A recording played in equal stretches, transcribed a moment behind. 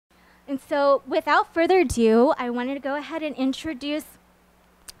And so without further ado, I wanted to go ahead and introduce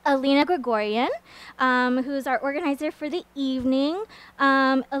Alina Gregorian, who's our organizer for the evening.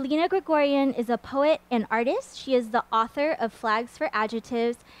 Alina Gregorian is a poet and artist. She is the author of Flags for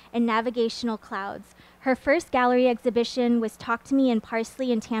Adjectives and Navigational Clouds. Her first gallery exhibition was Talk to Me in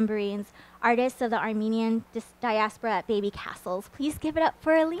Parsley and Tambourines, Artists of the Armenian Diaspora at Baby Castles. Please give it up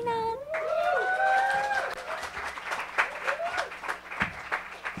for Alina.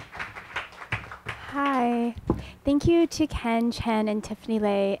 Hi. Thank you to Ken, Chen, and Tiffany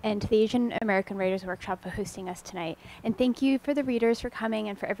Lay, and to the Asian American Writers Workshop for hosting us tonight. And thank you for the readers for coming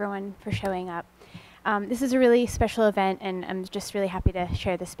and for everyone for showing up. This is a really special event, and I'm just really happy to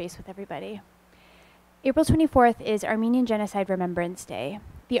share this space with everybody. April 24th is Armenian Genocide Remembrance Day.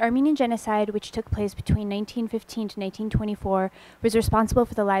 The Armenian Genocide, which took place between 1915 to 1924, was responsible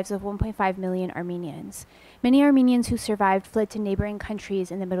for the lives of 1.5 million Armenians. Many Armenians who survived fled to neighboring countries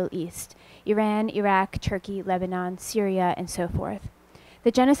in the Middle East: Iran, Iraq, Turkey, Lebanon, Syria, and so forth.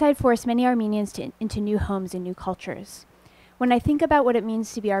 The genocide forced many Armenians into new homes and new cultures. When I think about what it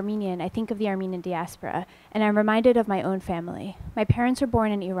means to be Armenian, I think of the Armenian diaspora, and I'm reminded of my own family. My parents were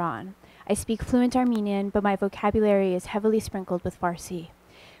born in Iran. I speak fluent Armenian, but my vocabulary is heavily sprinkled with Farsi.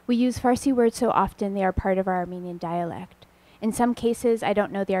 We use Farsi words so often they are part of our Armenian dialect. In some cases, I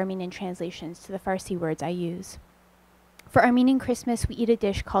don't know the Armenian translations to the Farsi words I use. For Armenian Christmas, we eat a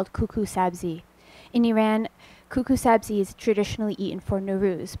dish called kuku sabzi. In Iran, kuku sabzi is traditionally eaten for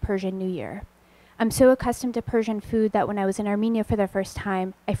Nowruz, Persian New Year. I'm so accustomed to Persian food that when I was in Armenia for the first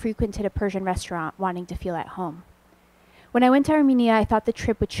time, I frequented a Persian restaurant wanting to feel at home. When I went to Armenia, I thought the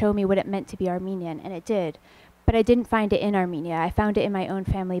trip would show me what it meant to be Armenian, and it did. But I didn't find it in Armenia. I found it in my own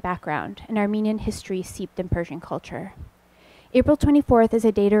family background, and Armenian history seeped in Persian culture. April 24th is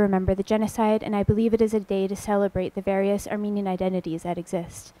a day to remember the genocide, and I believe it is a day to celebrate the various Armenian identities that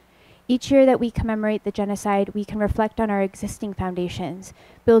exist. Each year that we commemorate the genocide, we can reflect on our existing foundations,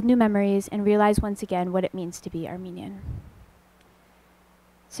 build new memories, and realize once again what it means to be Armenian.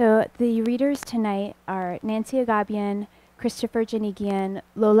 So the readers tonight are Nancy Agabian, Christopher Janigian,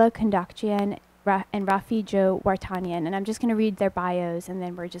 Lola Koundakjian, and Raffi Joe Wartanian. And I'm just going to read their bios, and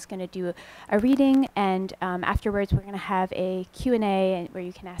then we're just going to do a reading, and afterwards we're going to have a Q&A where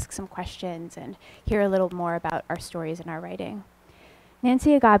you can ask some questions and hear a little more about our stories and our writing.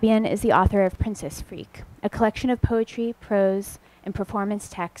 Nancy Agabian is the author of Princess Freak, a collection of poetry, prose, and performance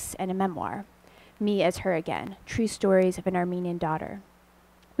texts, and a memoir, Me as Her Again, True Stories of an Armenian Daughter,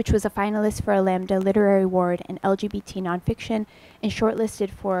 which was a finalist for a Lambda Literary Award in LGBT nonfiction and shortlisted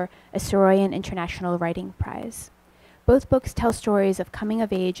for a Soroyan International Writing Prize. Both books tell stories of coming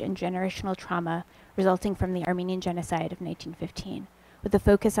of age and generational trauma resulting from the Armenian Genocide of 1915, with a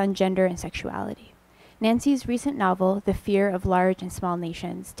focus on gender and sexuality. Nancy's recent novel, The Fear of Large and Small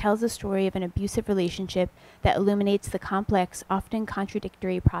Nations, tells the story of an abusive relationship that illuminates the complex, often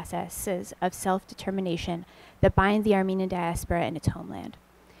contradictory processes of self-determination that bind the Armenian diaspora and its homeland.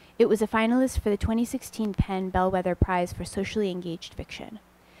 It was a finalist for the 2016 PEN Bellwether Prize for Socially Engaged Fiction.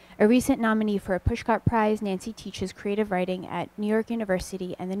 A recent nominee for a Pushcart Prize, Nancy teaches creative writing at New York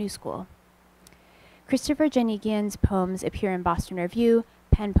University and the New School. Christopher Janigian's poems appear in Boston Review,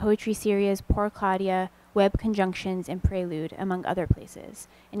 PEN Poetry Series, Poor Claudia, Web Conjunctions, and Prelude, among other places,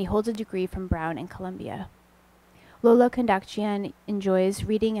 and he holds a degree from Brown and Columbia. Lola Koundakjian enjoys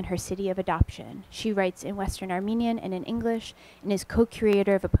reading in her city of adoption. She writes in Western Armenian and in English, and is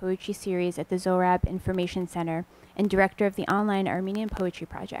co-curator of a poetry series at the Zorab Information Center and director of the online Armenian Poetry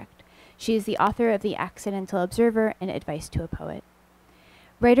Project. She is the author of The Accidental Observer and Advice to a Poet.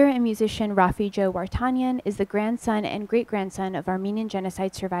 Writer and musician Raffi Joe Wartanian is the grandson and great-grandson of Armenian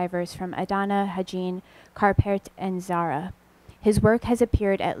genocide survivors from Adana, Hajin, Karpert, and Zara. His work has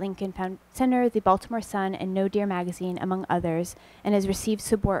appeared at Lincoln Center, the Baltimore Sun, and No Dear Magazine, among others, and has received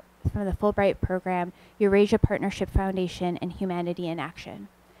support from the Fulbright Program, Eurasia Partnership Foundation, and Humanity in Action.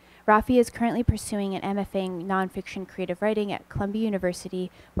 Raffi is currently pursuing an MFA in nonfiction creative writing at Columbia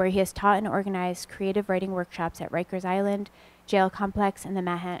University, where he has taught and organized creative writing workshops at Rikers Island, Jail Complex, and the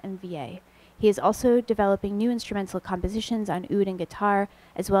Manhattan VA. He is also developing new instrumental compositions on oud and guitar,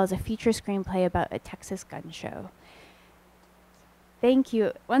 as well as a feature screenplay about a Texas gun show. Thank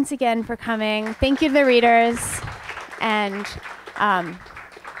you once again for coming. Thank you to the readers. And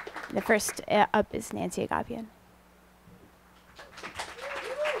the first up is Nancy Agabian.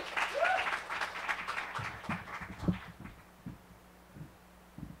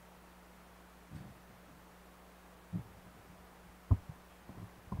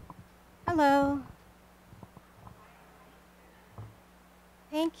 Hello.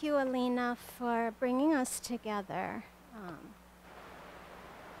 Thank you, Alina, for bringing us together.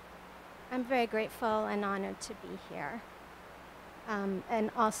 I'm very grateful and honored to be here.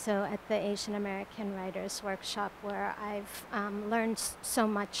 And also at the Asian American Writers Workshop, where I've learned so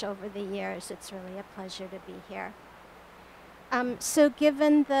much over the years. It's really a pleasure to be here. So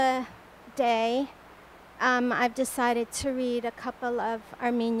given the day, I've decided to read a couple of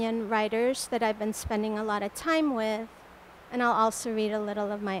Armenian writers that I've been spending a lot of time with, and I'll also read a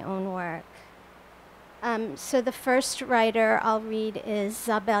little of my own work. So the first writer I'll read is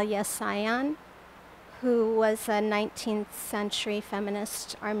Zabel Yesayan, who was a 19th century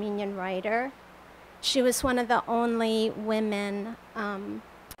feminist Armenian writer. She was one of the only women.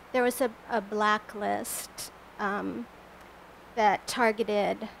 There was a blacklist that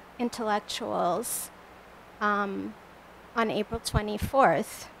targeted intellectuals on April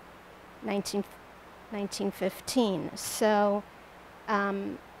 24th, 1915. So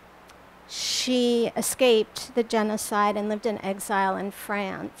she escaped the genocide and lived in exile in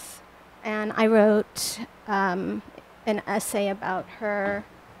France. And I wrote an essay about her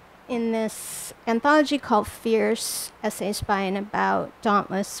in this anthology called Fierce, Essays by and About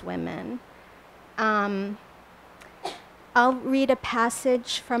Dauntless Women. I'll read a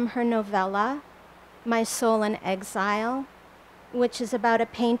passage from her novella, My Soul in Exile, which is about a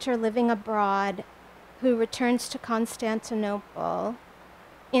painter living abroad who returns to Constantinople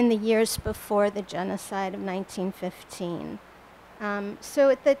in the years before the genocide of 1915.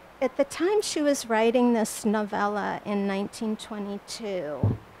 So at the time she was writing this novella in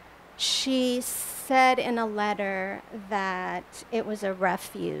 1922, she said in a letter that it was a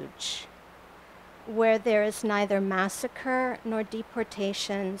refuge where there is neither massacre, nor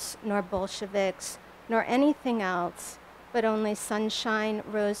deportations, nor Bolsheviks, nor anything else, but only sunshine,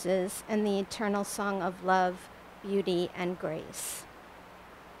 roses, and the eternal song of love, beauty, and grace.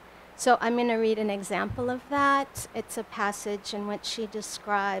 So I'm going to read an example of that. It's a passage in which she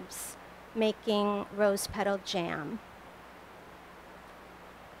describes making rose petal jam.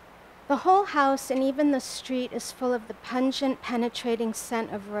 The whole house and even the street is full of the pungent, penetrating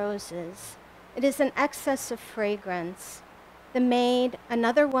scent of roses. It is an excess of fragrance. The maid,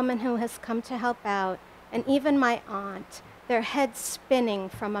 another woman who has come to help out, and even my aunt, their heads spinning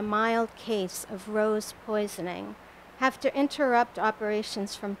from a mild case of rose poisoning, have to interrupt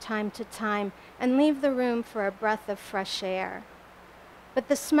operations from time to time and leave the room for a breath of fresh air. But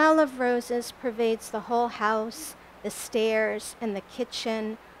the smell of roses pervades the whole house, the stairs, and the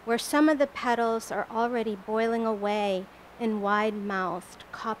kitchen, where some of the petals are already boiling away in wide-mouthed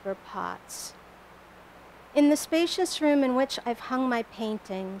copper pots. In the spacious room in which I've hung my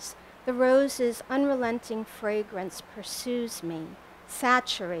paintings, the rose's unrelenting fragrance pursues me,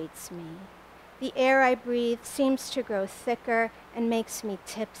 saturates me. The air I breathe seems to grow thicker and makes me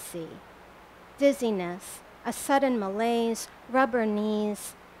tipsy. Dizziness, a sudden malaise, rubber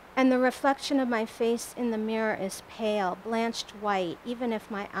knees, and the reflection of my face in the mirror is pale, blanched white, even if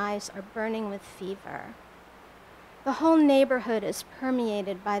my eyes are burning with fever. The whole neighborhood is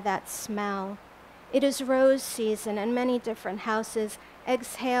permeated by that smell. It is rose season, and many different houses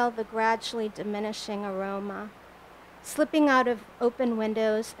exhale the gradually diminishing aroma. Slipping out of open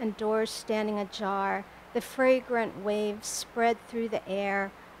windows and doors standing ajar, the fragrant waves spread through the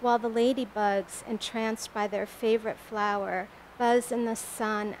air, while the ladybugs, entranced by their favorite flower, buzz in the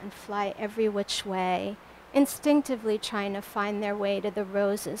sun and fly every which way, instinctively trying to find their way to the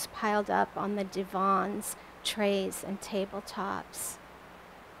roses piled up on the divans, trays, and tabletops.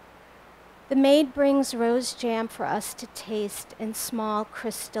 The maid brings rose jam for us to taste in small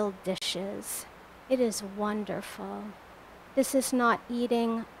crystal dishes. It is wonderful. This is not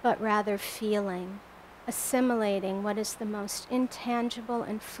eating, but rather feeling, assimilating what is the most intangible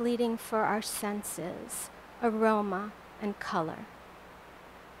and fleeting for our senses, aroma and color.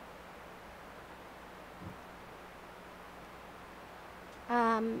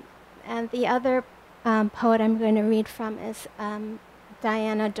 And the other poet I'm going to read from is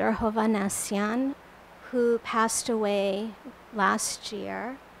Diana Durhovanesyan, who passed away last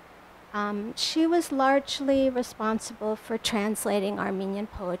year. She was largely responsible for translating Armenian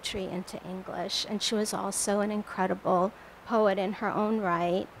poetry into English, and she was also an incredible poet in her own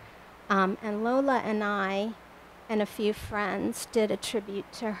right. And Lola and I and a few friends did a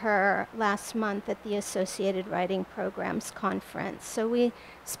tribute to her last month at the Associated Writing Programs Conference. So we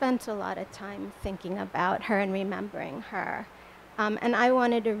spent a lot of time thinking about her and remembering her. And I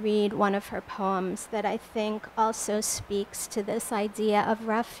wanted to read one of her poems that I think also speaks to this idea of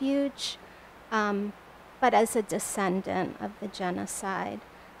refuge, but as a descendant of the genocide.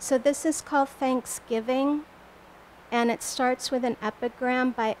 So this is called Thanksgiving, and it starts with an epigram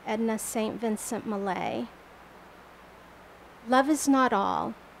by Edna St. Vincent Millay. Love is not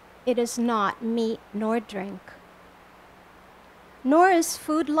all. It is not meat nor drink. Nor is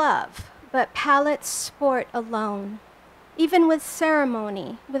food love, but palate's sport alone. Even with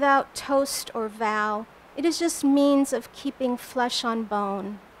ceremony, without toast or vow, it is just means of keeping flesh on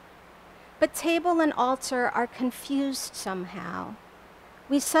bone. But table and altar are confused somehow.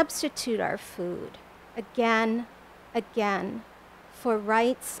 We substitute our food again, again, for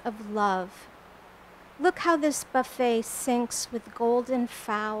rites of love. Look how this buffet sinks with golden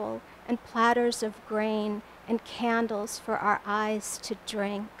fowl and platters of grain and candles for our eyes to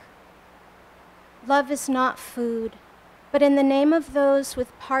drink. Love is not food, but in the name of those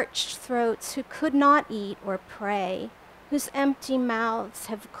with parched throats who could not eat or pray, whose empty mouths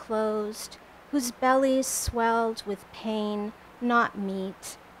have closed, whose bellies swelled with pain, not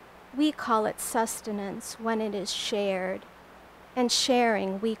meat, we call it sustenance when it is shared, and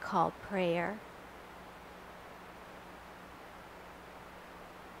sharing we call prayer.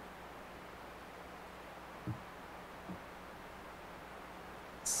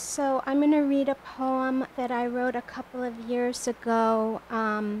 So I'm going to read a poem that I wrote a couple of years ago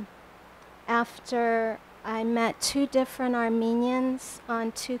after I met two different Armenians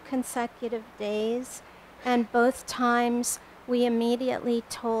on 2 consecutive days, and both times we immediately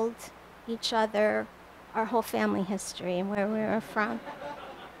told each other our whole family history and where we were from.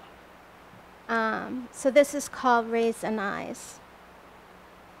 So this is called Raisin Eyes.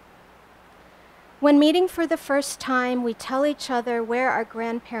 When meeting for the first time, we tell each other where our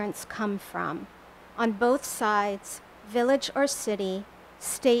grandparents come from, on both sides, village or city,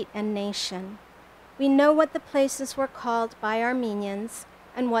 state and nation. We know what the places were called by Armenians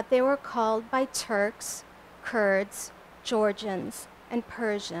and what they were called by Turks, Kurds, Georgians, and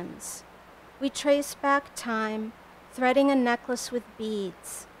Persians. We trace back time, threading a necklace with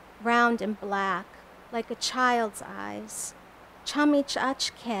beads, round and black, like a child's eyes. Chamich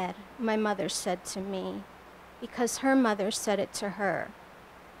achker, my mother said to me, because her mother said it to her,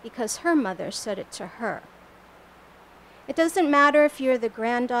 because her mother said it to her. It doesn't matter if you're the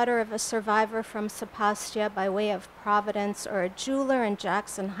granddaughter of a survivor from Sapastia by way of Providence or a jeweler in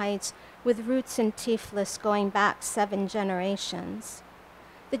Jackson Heights with roots in Tiflis going back 7 generations.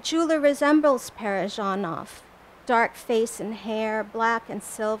 The jeweler resembles Parajanov. Dark face and hair, black and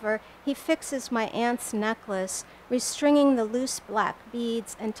silver, he fixes my aunt's necklace, restringing the loose black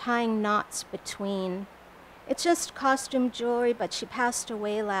beads and tying knots between. It's just costume jewelry, but she passed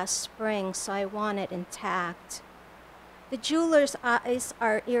away last spring, so I want it intact. The jeweler's eyes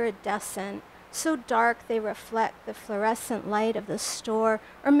are iridescent, so dark they reflect the fluorescent light of the store,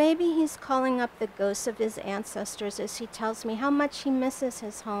 or maybe he's calling up the ghosts of his ancestors as he tells me how much he misses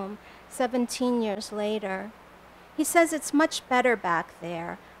his home 17 years later. He says it's much better back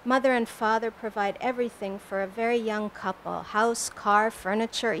there. Mother and father provide everything for a very young couple, house, car,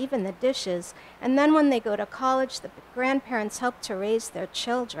 furniture, even the dishes. And then when they go to college, the grandparents help to raise their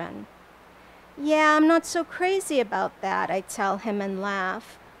children. Yeah, I'm not so crazy about that, I tell him and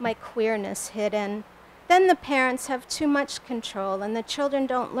laugh, my queerness hidden. Then the parents have too much control and the children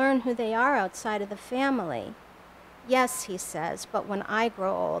don't learn who they are outside of the family. Yes, he says, but when I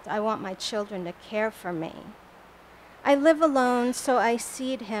grow old, I want my children to care for me. I live alone, so I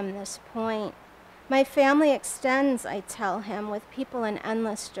cede him this point. My family extends, I tell him, with people in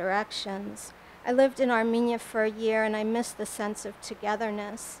endless directions. I lived in Armenia for a year, and I miss the sense of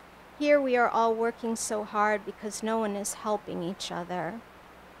togetherness. Here we are all working so hard because no one is helping each other.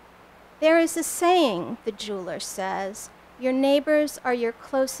 There is a saying, the jeweler says, your neighbors are your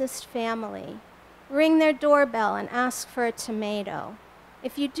closest family. Ring their doorbell and ask for a tomato.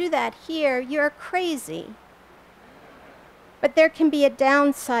 If you do that here, you're crazy. But there can be a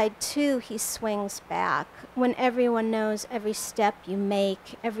downside too, he swings back, when everyone knows every step you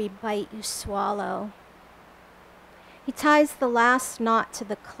make, every bite you swallow. He ties the last knot to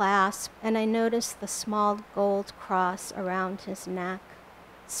the clasp, and I notice the small gold cross around his neck.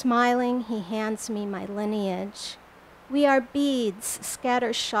 Smiling, he hands me my lineage. We are beads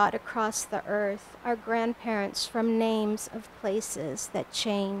scattershot across the earth, our grandparents from names of places that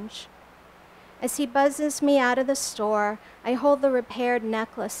change. As he buzzes me out of the store, I hold the repaired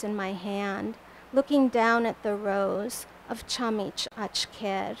necklace in my hand, looking down at the rows of Chamich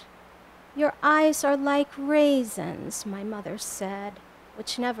achker. Your eyes are like raisins, my mother said,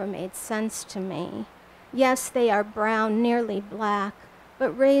 which never made sense to me. Yes, they are brown, nearly black,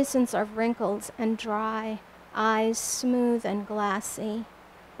 but raisins are wrinkled and dry, eyes smooth and glassy.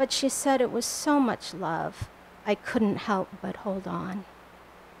 But she said it was so much love, I couldn't help but hold on.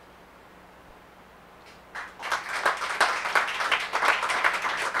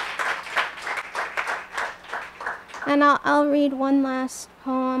 And I'll read one last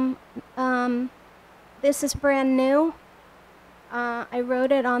poem. This is brand new. I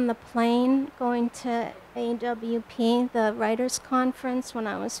wrote it on the plane going to AAWP, the writers' conference, when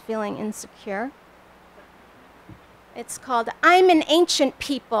I was feeling insecure. It's called I'm an Ancient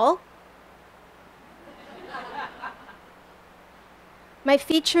People. My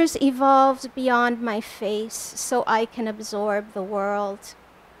features evolved beyond my face so I can absorb the world.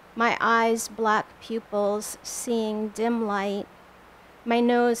 My eyes black pupils seeing dim light. My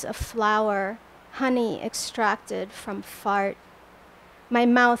nose a flower, honey extracted from fart. My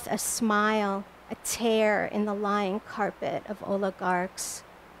mouth a smile, a tear in the lying carpet of oligarchs.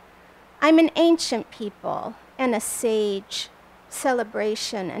 I'm an ancient people and a sage,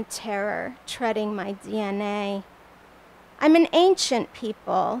 celebration and terror treading my DNA. I'm an ancient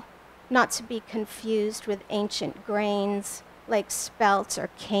people, not to be confused with ancient grains like spelt or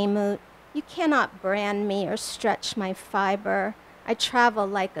kamut. You cannot brand me or stretch my fiber. I travel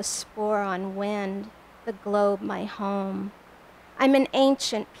like a spore on wind, the globe my home. I'm an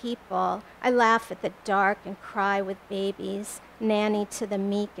ancient people. I laugh at the dark and cry with babies, nanny to the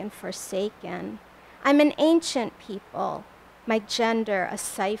meek and forsaken. I'm an ancient people. My gender a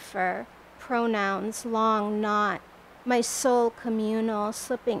cipher, pronouns long not. My soul communal,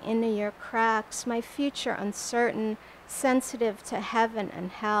 slipping into your cracks. My future uncertain, sensitive to heaven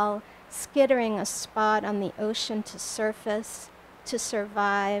and hell, skittering a spot on the ocean to surface, to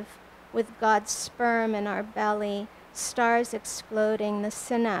survive, with God's sperm in our belly, stars exploding, the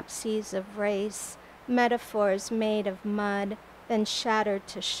synapses of race, metaphors made of mud, then shattered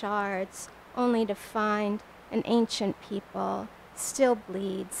to shards, only to find an ancient people still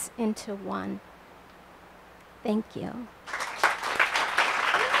bleeds into one. Thank you.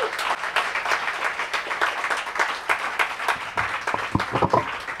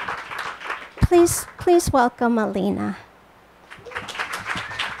 Please welcome Alina.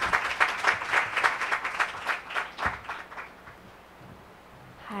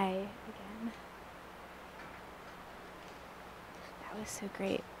 Hi again. That was so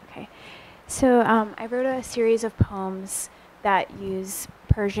great. Okay. So I wrote a series of poems that use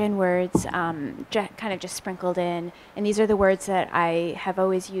Persian words kind of just sprinkled in. And these are the words that I have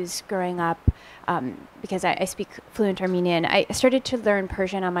always used growing up because I speak fluent Armenian. I started to learn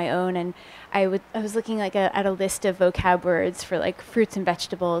Persian on my own, and I was looking like at a list of vocab words for like fruits and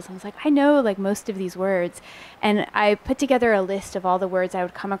vegetables. I was like, I know like most of these words. And I put together a list of all the words I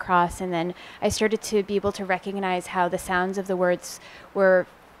would come across, and then I started to be able to recognize how the sounds of the words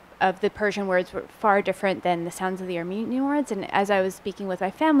of the Persian words were far different than the sounds of the Armenian words. And as I was speaking with my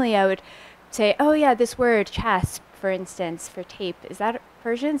family, I would say, oh yeah, this word, chasp, for instance, for tape, is that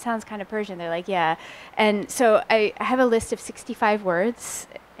Persian? Sounds kind of Persian. They're like, yeah. And so I have a list of 65 words,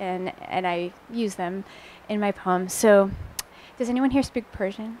 and I use them in my poems. So does anyone here speak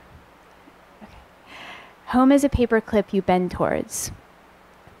Persian? Okay. Home is a paper clip you bend towards.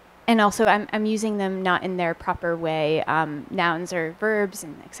 And also, I'm using them not in their proper way, nouns or verbs,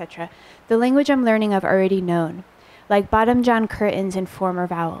 and etc. The language I'm learning I've already known, like Badamjan curtains and former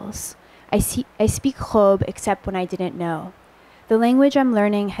vowels. I speak khob except when I didn't know. The language I'm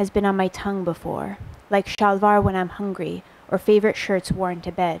learning has been on my tongue before, like shalvar when I'm hungry, or favorite shirts worn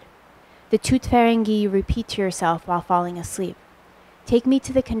to bed. The tutferengi you repeat to yourself while falling asleep. Take me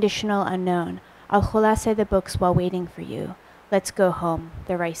to the conditional unknown. I'll kholase the books while waiting for you. Let's go home.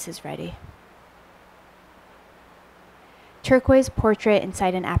 The rice is ready. Turquoise portrait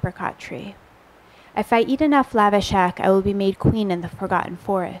inside an apricot tree. If I eat enough lavashak, I will be made queen in the forgotten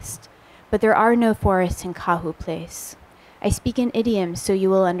forest. But there are no forests in Kahu Place. I speak in idioms so you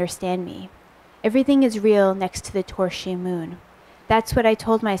will understand me. Everything is real next to the Torshi moon. That's what I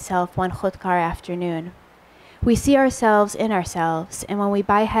told myself one Khotkar afternoon. We see ourselves in ourselves, and when we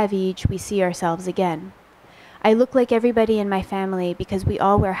buy Havij, we see ourselves again. I look like everybody in my family because we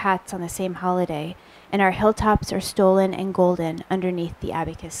all wear hats on the same holiday, and our hilltops are stolen and golden underneath the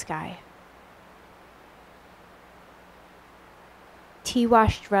abacus sky.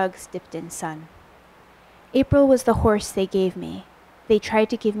 Tea-washed rugs dipped in sun. April was the horse they gave me. They tried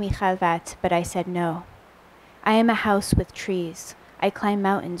to give me khalvat, but I said no. I am a house with trees. I climb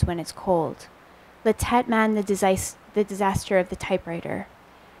mountains when it's cold. Let's hatman the disaster of the typewriter.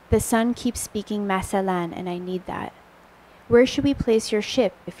 The sun keeps speaking masalan, and I need that. Where should we place your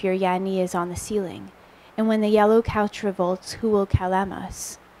ship if your yani is on the ceiling? And when the yellow couch revolts, who will kalam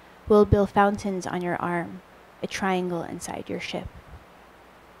us? We'll build fountains on your arm, a triangle inside your ship.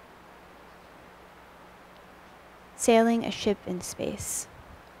 Sailing a ship in space.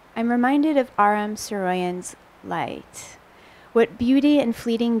 I'm reminded of Aram Saroyan's light. What beauty and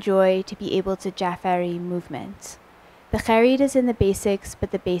fleeting joy to be able to Jafari movement. The charid is in the basics,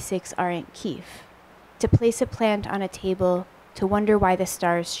 but the basics aren't kif. To place a plant on a table, to wonder why the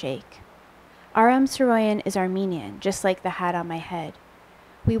stars shake. Aram Saroyan is Armenian, just like the hat on my head.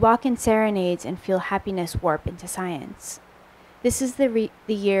 We walk in serenades and feel happiness warp into science. This is the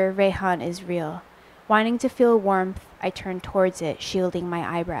year Rehan is real. Wanting to feel warmth, I turn towards it, shielding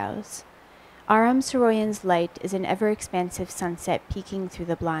my eyebrows. Aram Saroyan's light is an ever-expansive sunset peeking through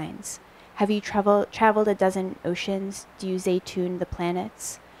the blinds. Have you traveled a dozen oceans? Do you zaytun the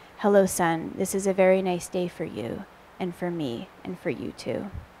planets? Hello, sun. This is a very nice day for you, and for me, and for you too.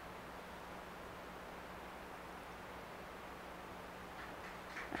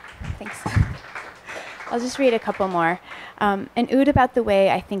 Thanks. I'll just read a couple more. An ode about the way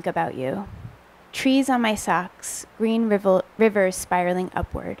I think about you. Trees on my socks, green rivers spiraling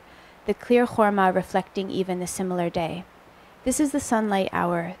upward, the clear chorma reflecting even the similar day. This is the sunlight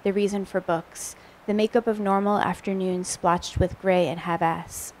hour, the reason for books, the makeup of normal afternoons splotched with gray and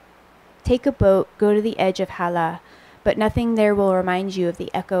havas. Take a boat, go to the edge of Hala, but nothing there will remind you of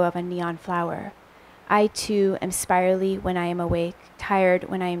the echo of a neon flower. I, too, am spirally when I am awake, tired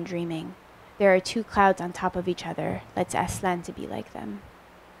when I am dreaming. There are two clouds on top of each other. Let's Aslan to be like them.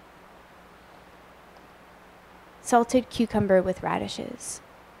 Salted cucumber with radishes.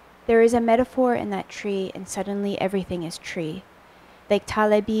 There is a metaphor in that tree, and suddenly everything is tree. Like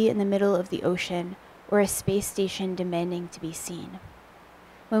Talebi in the middle of the ocean, or a space station demanding to be seen.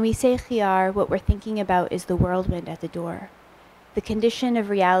 When we say khiyar, what we're thinking about is the whirlwind at the door, the condition of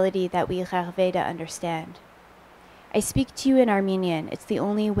reality that we Gharveda understand. I speak to you in Armenian. It's the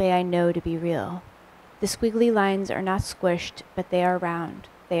only way I know to be real. The squiggly lines are not squished, but they are round.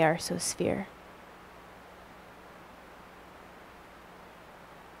 They are so sphere.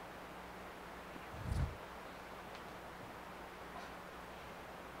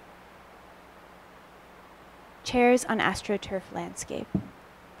 Chairs on AstroTurf landscape.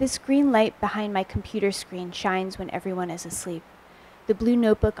 This green light behind my computer screen shines when everyone is asleep. The blue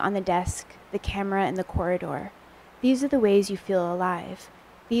notebook on the desk, the camera in the corridor. These are the ways you feel alive.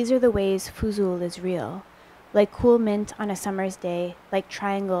 These are the ways Fuzul is real. Like cool mint on a summer's day, like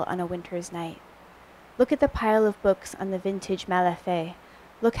triangle on a winter's night. Look at the pile of books on the vintage Malafé.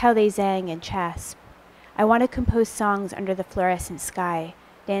 Look how they zang and chasp. I want to compose songs under the fluorescent sky,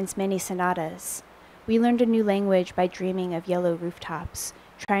 dance many sonatas. We learned a new language by dreaming of yellow rooftops,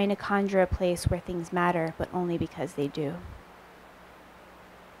 trying to conjure a place where things matter, but only because they do.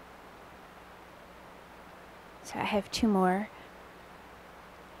 So I have two more.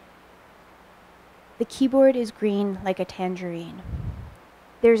 The keyboard is green like a tangerine.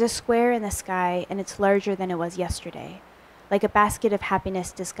 There's a square in the sky, and it's larger than it was yesterday, like a basket of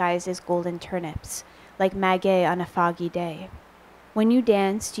happiness disguised as golden turnips, like maguey on a foggy day. When you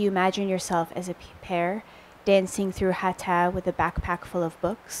dance, do you imagine yourself as a pair, dancing through Hatta with a backpack full of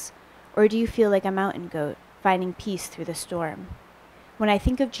books? Or do you feel like a mountain goat, finding peace through the storm? When I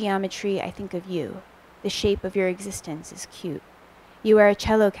think of geometry, I think of you. The shape of your existence is cute. You are a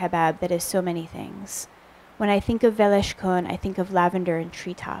cello kebab that is so many things. When I think of Veleshkon, I think of lavender and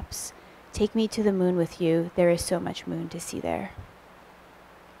treetops. Take me to the moon with you. There is so much moon to see there.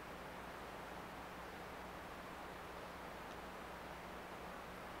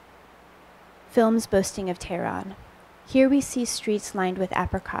 Films boasting of Tehran. Here we see streets lined with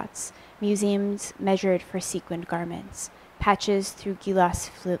apricots, museums measured for sequined garments, patches through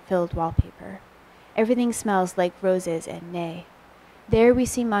gilas-filled wallpaper. Everything smells like roses and ney. There we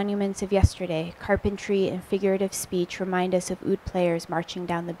see monuments of yesterday. Carpentry and figurative speech remind us of oud players marching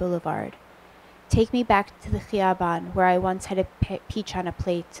down the boulevard. Take me back to the Khiaban, where I once had a peach on a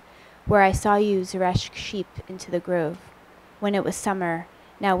plate, where I saw you Zereshk sheep into the grove. When it was summer,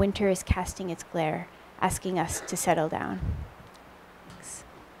 now winter is casting its glare, asking us to settle down. Thanks.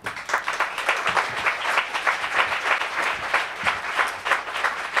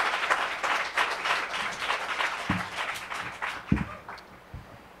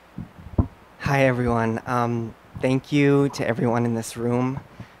 Hi, everyone. Thank you to everyone in this room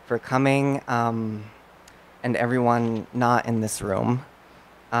for coming, and everyone not in this room.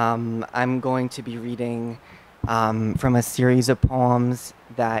 I'm going to be reading from a series of poems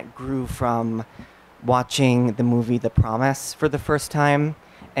that grew from watching the movie The Promise for the first time,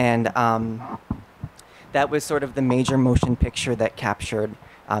 and that was sort of the major motion picture that captured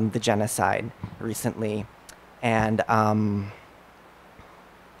the genocide recently. And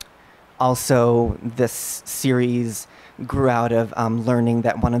also, this series grew out of learning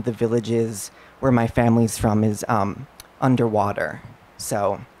that one of the villages where my family's from is underwater.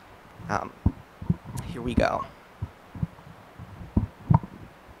 So here we go.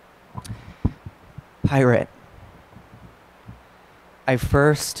 Pirate. I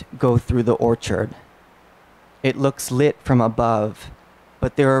first go through the orchard. It looks lit from above,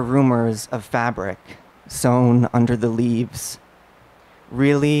 but there are rumors of fabric sewn under the leaves.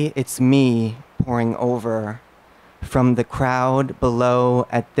 Really, it's me pouring over. From the crowd below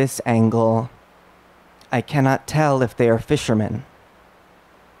at this angle, I cannot tell if they are fishermen.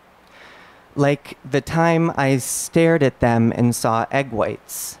 Like the time I stared at them and saw egg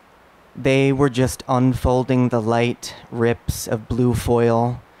whites, they were just unfolding the light rips of blue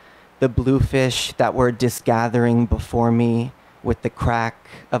foil, the bluefish that were disgathering before me with the crack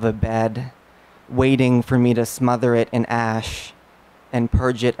of a bed, waiting for me to smother it in ash and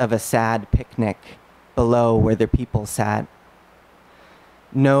purge it of a sad picnic below where the people sat.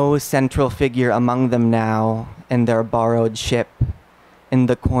 No central figure among them now in their borrowed ship, in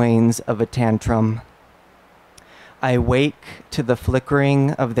the coins of a tantrum. I wake to the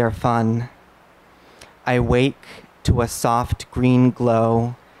flickering of their fun. I wake to a soft green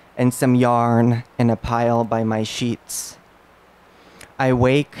glow and some yarn in a pile by my sheets. I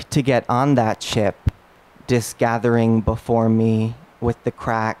wake to get on that ship, disgathering before me with the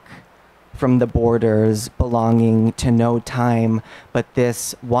crack from the borders belonging to no time but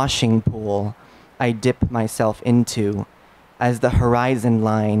this washing pool I dip myself into as the horizon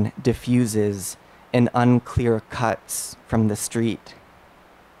line diffuses in unclear cuts from the street.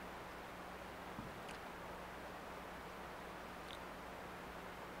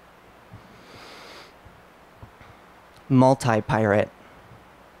 Multi-pirate.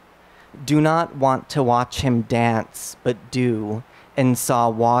 Do not want to watch him dance, but do, and saw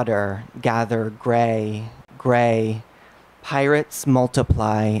water gather gray, gray. Pirates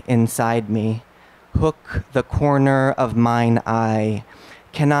multiply inside me. Hook the corner of mine eye.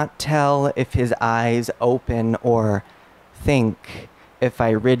 Cannot tell if his eyes open or think if I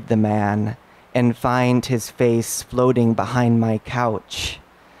rid the man and find his face floating behind my couch.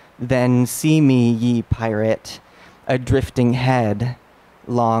 Then see me, ye pirate, a drifting head,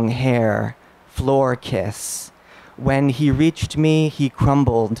 long hair, floor kiss. When he reached me, he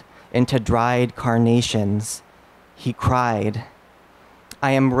crumbled into dried carnations. He cried.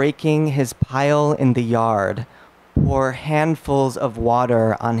 I am raking his pile in the yard, pour handfuls of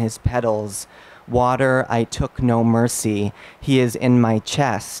water on his petals. Water I took no mercy. He is in my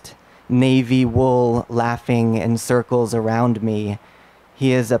chest, navy wool laughing in circles around me.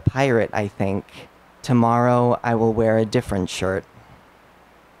 He is a pirate, I think. Tomorrow I will wear a different shirt.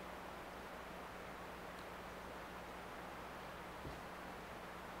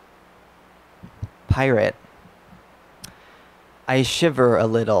 Pirate. I shiver a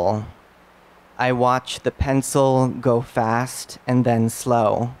little. I watch the pencil go fast and then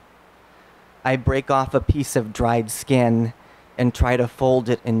slow. I break off a piece of dried skin and try to fold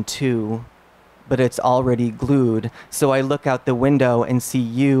it in two, but it's already glued, so I look out the window and see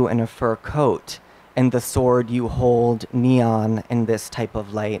you in a fur coat and the sword you hold neon in this type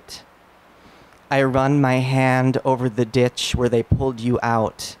of light. I run my hand over the ditch where they pulled you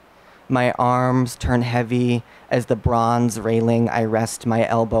out. My arms turn heavy as the bronze railing I rest my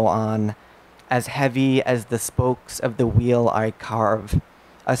elbow on, as heavy as the spokes of the wheel I carve,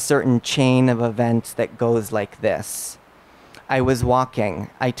 a certain chain of events that goes like this. I was walking,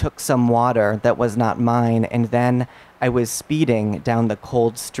 I took some water that was not mine, and then I was speeding down the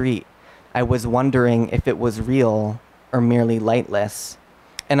cold street. I was wondering if it was real or merely lightless.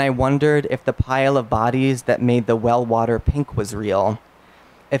 And I wondered if the pile of bodies that made the well water pink was real.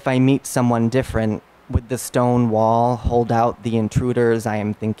 If I meet someone different, would the stone wall hold out the intruders I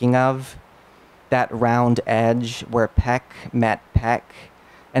am thinking of? That round edge where peck met peck,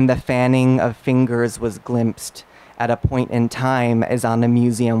 and the fanning of fingers was glimpsed at a point in time as on a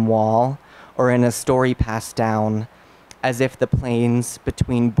museum wall, or in a story passed down, as if the planes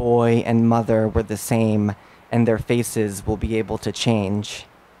between boy and mother were the same, and their faces will be able to change.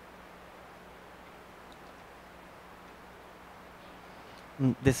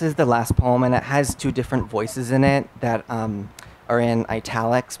 This is the last poem, and it has two different voices in it that are in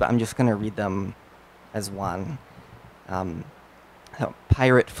italics, but I'm just going to read them as one. So,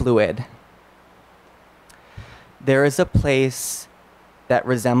 Pirate Fluid. There is a place that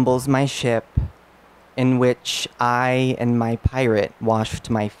resembles my ship in which I and my pirate washed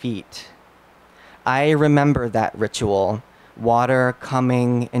my feet. I remember that ritual, water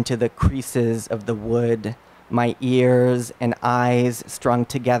coming into the creases of the wood, my ears and eyes strung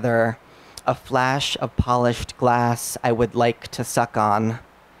together, a flash of polished glass I would like to suck on.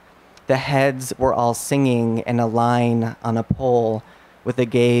 The heads were all singing in a line on a pole with a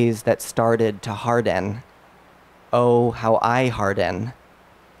gaze that started to harden. Oh, how I harden.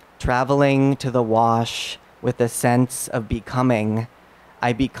 Traveling to the wash, with a sense of becoming.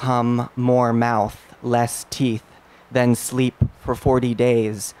 I become more mouth, less teeth, then sleep for 40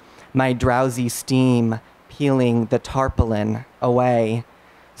 days, my drowsy steam peeling the tarpaulin away.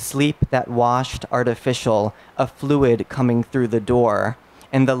 Sleep that washed artificial, a fluid coming through the door,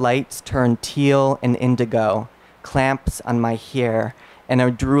 and the lights turn teal and indigo, clamps on my hair and are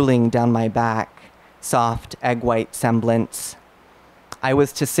drooling down my back, soft egg-white semblance. I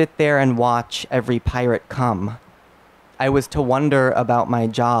was to sit there and watch every pirate come. I was to wonder about my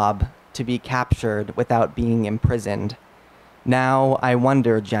job, to be captured without being imprisoned. Now I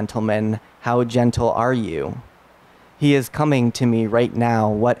wonder, gentlemen, how gentle are you? He is coming to me right now.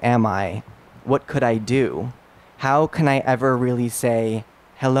 What am I? What could I do? How can I ever really say,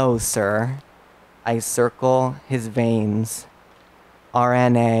 hello, sir? I circle his veins.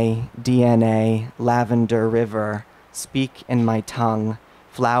 RNA, DNA, lavender river, speak in my tongue,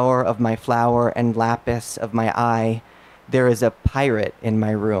 flower of my flower and lapis of my eye. There is a pirate in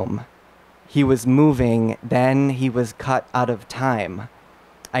my room. He was moving, then he was cut out of time.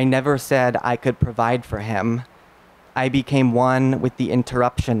 I never said I could provide for him. I became one with the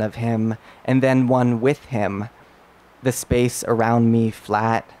interruption of him, and then one with him. The space around me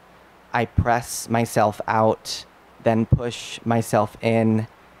flat. I press myself out, then push myself in.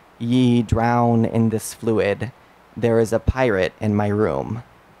 Ye drown in this fluid. There is a pirate in my room.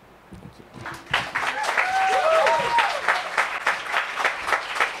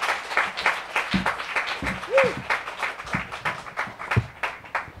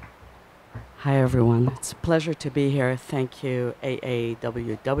 Hi, everyone. It's a pleasure to be here. Thank you,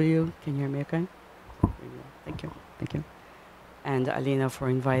 AAWW. Can you hear me okay? Thank you. Thank you. And Alina for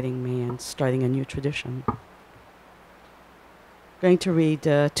inviting me and starting a new tradition. Going to read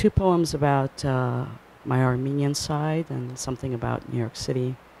 2 poems about my Armenian side and something about New York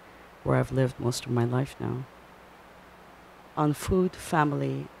City, where I've lived most of my life now. On food,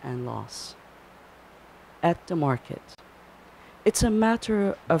 family, and loss. At the market. It's a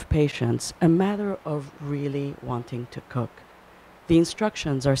matter of patience, a matter of really wanting to cook. The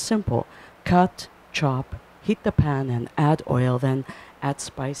instructions are simple. Cut, chop, heat the pan and add oil, then add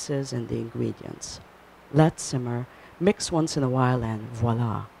spices and the ingredients. Let simmer, mix once in a while, and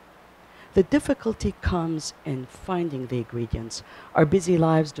voila. The difficulty comes in finding the ingredients. Our busy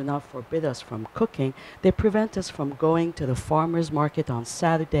lives do not forbid us from cooking. They prevent us from going to the farmer's market on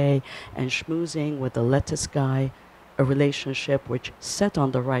Saturday and schmoozing with the lettuce guy, a relationship which, set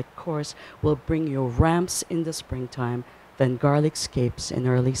on the right course, will bring you ramps in the springtime, then garlic scapes in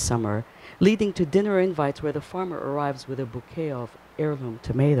early summer, leading to dinner invites where the farmer arrives with a bouquet of heirloom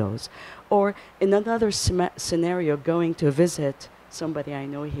tomatoes. Or in another scenario, going to visit somebody I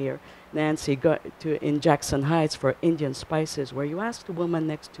know here, Nancy, in Jackson Heights for Indian spices, where you ask the woman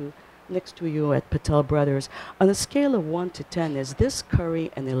next to you at Patel Brothers, on a scale of 1 to 10, is this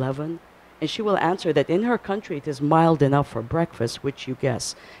curry an 11? And she will answer that in her country it is mild enough for breakfast, which you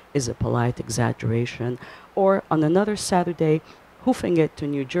guess is a polite exaggeration. Or on another Saturday, hoofing it to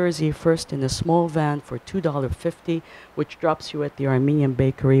New Jersey, first in a small van for $2.50, which drops you at the Armenian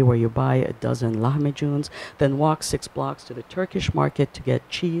bakery where you buy a dozen lahmacuns, then walk 6 blocks to the Turkish market to get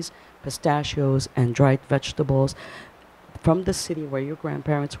cheese, pistachios, and dried vegetables from the city where your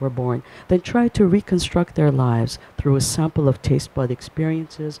grandparents were born, then try to reconstruct their lives through a sample of taste bud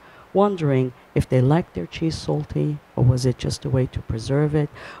experiences, wondering if they liked their cheese salty or was it just a way to preserve it,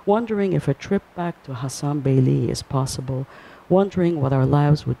 wondering if a trip back to Hassan Beyli is possible, wondering what our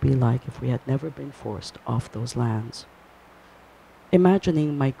lives would be like if we had never been forced off those lands.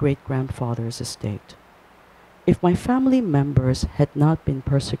 Imagining my great-grandfather's estate. If my family members had not been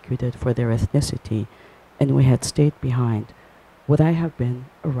persecuted for their ethnicity and we had stayed behind, would I have been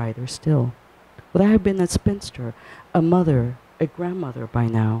a writer still? Would I have been a spinster, a mother, a grandmother by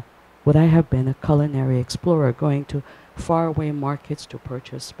now? Would I have been a culinary explorer going to faraway markets to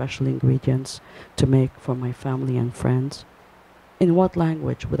purchase special ingredients to make for my family and friends? In what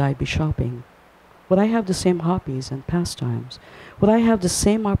language would I be shopping? Would I have the same hobbies and pastimes? Would I have the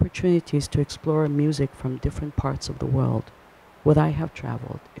same opportunities to explore music from different parts of the world? Would I have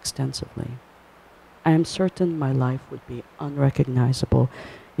traveled extensively? I am certain my life would be unrecognizable,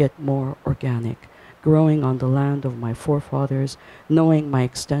 yet more organic, growing on the land of my forefathers, knowing my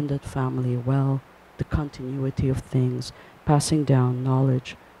extended family well, the continuity of things, passing down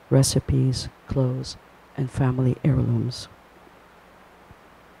knowledge, recipes, clothes, and family heirlooms.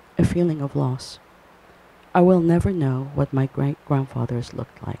 A feeling of loss. I will never know what my great-grandfathers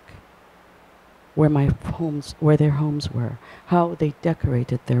looked like, where their homes were, how they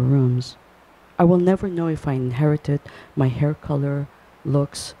decorated their rooms. I will never know if I inherited my hair color,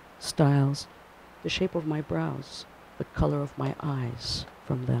 looks, styles, the shape of my brows, the color of my eyes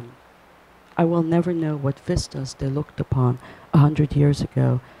from them. I will never know what vistas they looked upon 100 years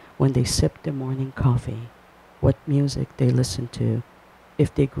ago when they sipped their morning coffee, what music they listened to,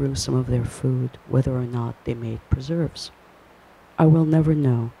 if they grew some of their food, whether or not they made preserves. I will never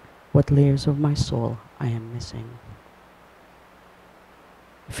know what layers of my soul I am missing.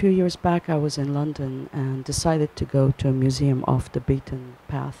 A few years back, I was in London and decided to go to a museum off the beaten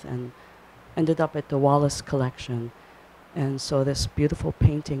path and ended up at the Wallace collection and saw this beautiful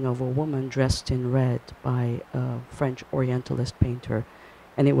painting of a woman dressed in red by a French Orientalist painter,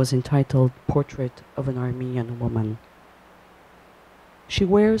 and it was entitled Portrait of an Armenian Woman. She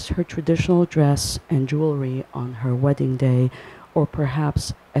wears her traditional dress and jewelry on her wedding day, or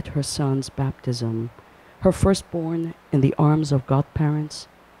perhaps at her son's baptism, her firstborn in the arms of godparents,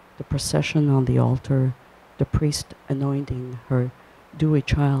 the procession on the altar, the priest anointing her dewy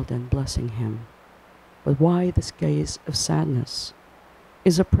child and blessing him. But why this gaze of sadness?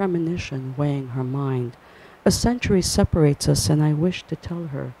 Is a premonition weighing her mind? A century separates us, and I wish to tell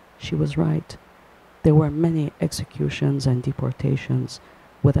her she was right. There were many executions and deportations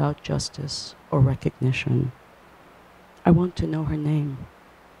without justice or recognition. I want to know her name.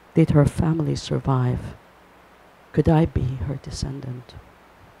 Did her family survive? Could I be her descendant?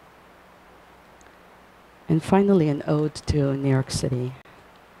 And finally, an ode to New York City.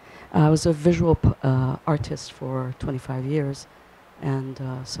 I was a visual artist for 25 years, and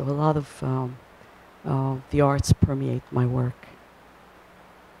so a lot of the arts permeate my work.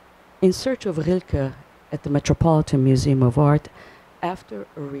 In search of Rilke at the Metropolitan Museum of Art, after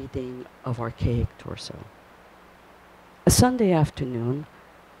a reading of Archaic Torso. A Sunday afternoon,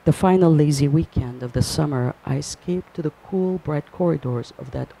 the final lazy weekend of the summer, I escaped to the cool, bright corridors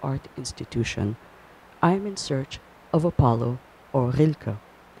of that art institution. I am in search of Apollo or Rilke.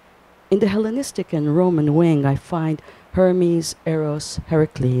 In the Hellenistic and Roman wing, I find Hermes, Eros,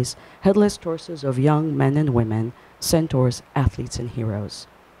 Heracles, headless torsos of young men and women, centaurs, athletes, and heroes.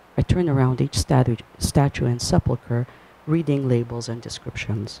 I turn around each statue and sepulchre, reading labels and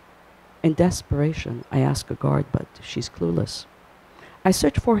descriptions. In desperation, I ask a guard, but she's clueless. I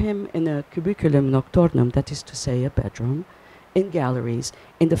search for him in a cubiculum nocturnum, that is to say, a bedroom, in galleries,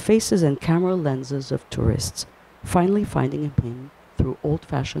 in the faces and camera lenses of tourists, finally finding him through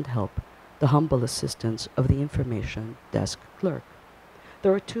old-fashioned help, the humble assistance of the information desk clerk.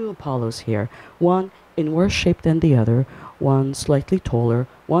 There are two Apollos here, one in worse shape than the other, one slightly taller,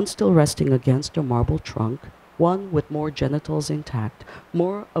 one still resting against a marble trunk, one with more genitals intact,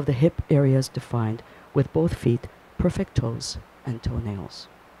 more of the hip areas defined, with both feet, perfect toes, and toenails.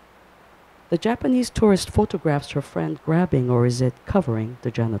 The Japanese tourist photographs her friend grabbing, or is it covering,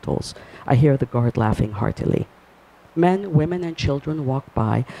 the genitals. I hear the guard laughing heartily. Men, women, and children walk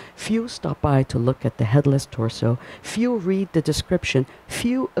by. Few stop by to look at the headless torso. Few read the description.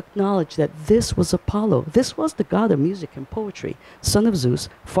 Few acknowledge that this was Apollo. This was the god of music and poetry, son of Zeus,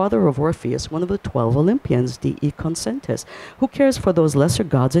 father of Orpheus, one of the 12 Olympians, dii consentes. Who cares for those lesser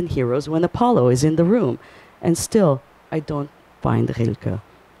gods and heroes when Apollo is in the room? And still, I don't find Rilke.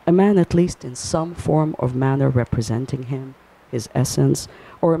 A man at least in some form or manner representing him, his essence,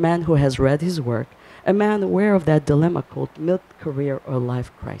 or a man who has read his work, a man aware of that dilemma called mid-career or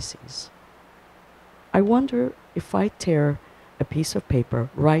life crises. I wonder if I tear a piece of paper,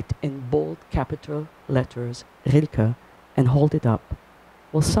 write in bold capital letters Rilke, and hold it up,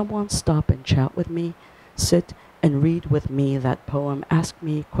 will someone stop and chat with me, sit and read with me that poem, ask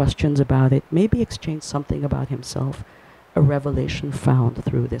me questions about it, maybe exchange something about himself, a revelation found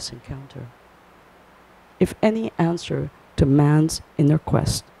through this encounter? If any answer to man's inner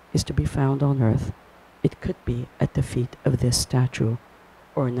quest is to be found on earth, it could be at the feet of this statue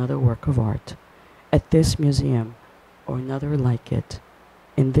or another work of art, at this museum or another like it,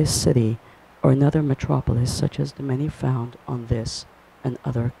 in this city or another metropolis such as the many found on this and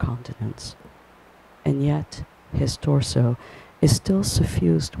other continents. And yet, his torso is still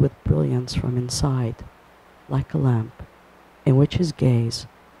suffused with brilliance from inside, like a lamp, in which his gaze,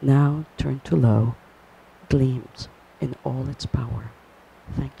 now turned to low, gleams in all its power.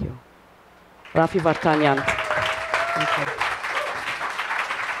 Thank you. Raffi Joe Wartanian. Thank you.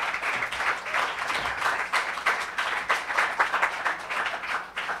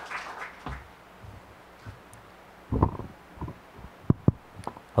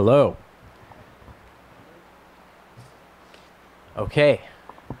 Hello. Okay.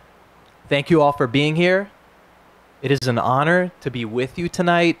 Thank you all for being here. It is an honor to be with you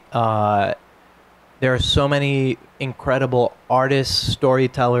tonight. There are so many incredible artists,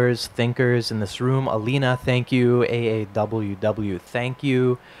 storytellers, thinkers in this room. Alina, thank you. AAWW, thank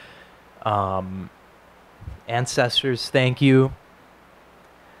you. Ancestors, thank you.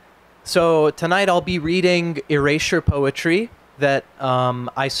 So tonight I'll be reading erasure poetry that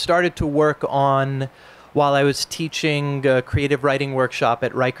I started to work on while I was teaching a creative writing workshop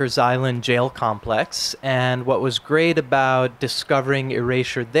at Rikers Island Jail Complex. And what was great about discovering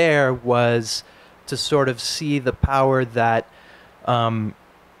erasure there was to sort of see the power that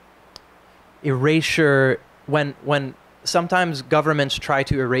erasure, when sometimes governments try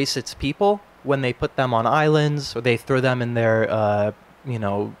to erase its people, when they put them on islands or they throw them in their,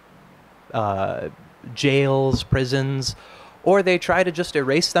 jails, prisons, or they try to just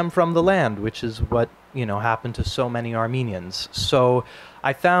erase them from the land, which is what, happened to so many Armenians. So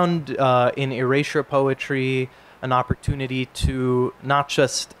I found in erasure poetry an opportunity to not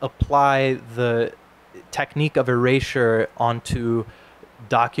just apply the technique of erasure onto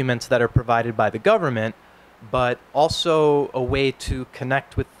documents that are provided by the government, but also a way to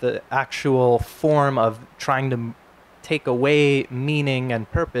connect with the actual form of trying to take away meaning and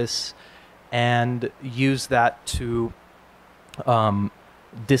purpose and use that to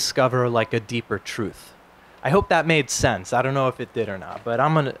discover like a deeper truth. I hope that made sense. I don't know if it did or not, but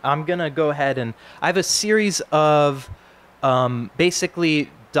I'm gonna go ahead and I have a series of basically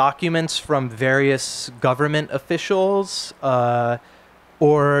documents from various government officials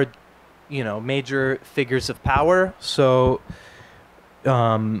or major figures of power. So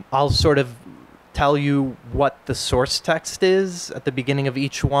I'll sort of tell you what the source text is at the beginning of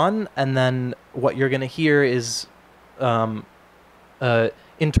each one, and then what you're going to hear is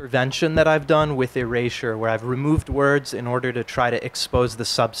intervention that I've done with erasure, where I've removed words in order to try to expose the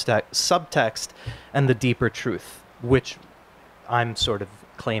subtext and the deeper truth, which I'm sort of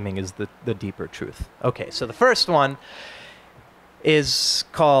claiming is the deeper truth. Okay, so the first one is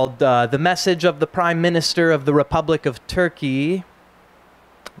called The Message of the Prime Minister of the Republic of Turkey,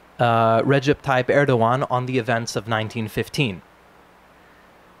 Recep Tayyip Erdogan, on the events of 1915.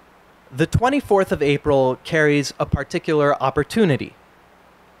 The 24th of April carries a particular opportunity.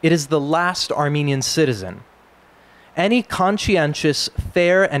 It is the last Armenian citizen. Any conscientious,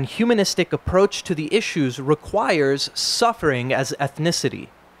 fair, and humanistic approach to the issues requires suffering as ethnicity.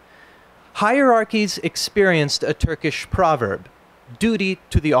 Hierarchies experienced a Turkish proverb, duty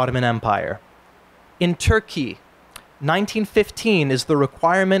to the Ottoman Empire. In Turkey, 1915 is the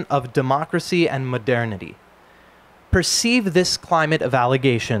requirement of democracy and modernity. Perceive this climate of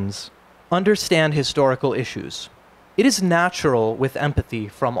allegations. Understand historical issues. It is natural with empathy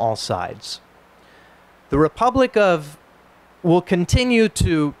from all sides. The Republic of will continue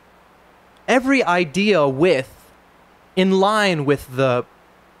to every idea in line with the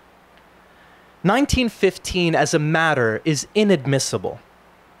 1915 as a matter is inadmissible.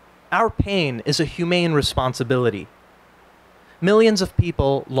 Our pain is a humane responsibility. Millions of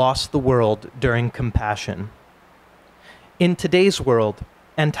people lost the world during compassion. In today's world,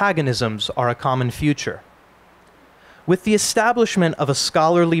 antagonisms are a common future. With the establishment of a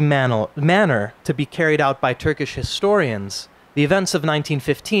scholarly manner to be carried out by Turkish historians, the events of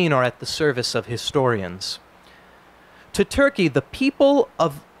 1915 are at the service of historians. To Turkey, the people,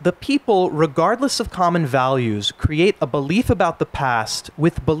 regardless of common values, create a belief about the past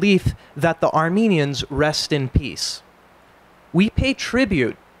with belief that the Armenians rest in peace. We pay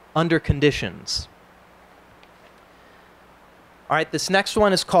tribute under conditions. All right, this next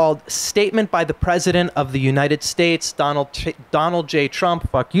one is called Statement by the President of the United States, Donald J. Trump,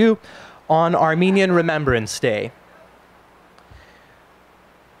 fuck you, on Armenian Remembrance Day.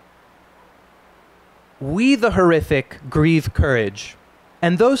 We, the horrific, grieve courage,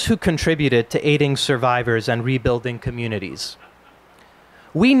 and those who contributed to aiding survivors and rebuilding communities.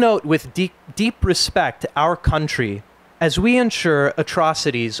 We note with deep respect our country as we ensure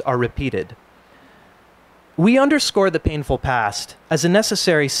atrocities are repeated. We underscore the painful past as a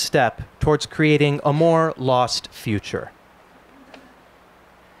necessary step towards creating a more lost future.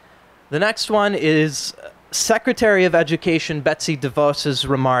 The next one is Secretary of Education Betsy DeVos's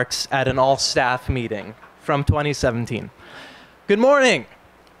remarks at an all-staff meeting from 2017. Good morning.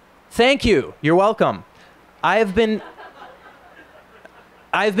 Thank you. You're welcome. I've been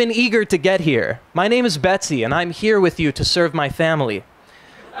eager to get here. My name is Betsy, and I'm here with you to serve my family.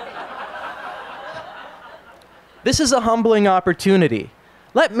 This is a humbling opportunity.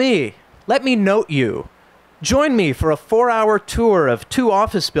 Let me note you. Join me for a 4-hour tour of 2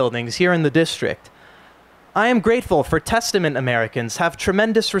 office buildings here in the district. I am grateful for Testament Americans have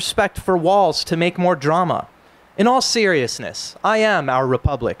tremendous respect for walls to make more drama. In all seriousness, I am our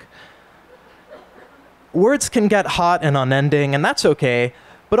republic. Words can get hot and unending, and that's okay,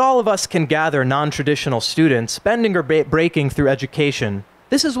 but all of us can gather non-traditional students, bending or breaking through education,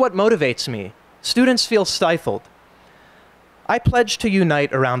 This is what motivates me. Students feel stifled. I pledge to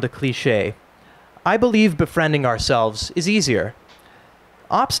unite around a cliché. I believe befriending ourselves is easier.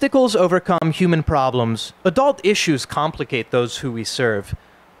 Obstacles overcome human problems. Adult issues complicate those who we serve.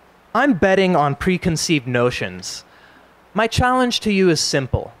 I'm betting on preconceived notions. My challenge to you is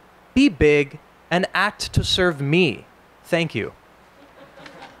simple. Be big and act to serve me. Thank you.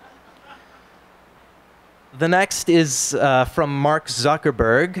 The next is from Mark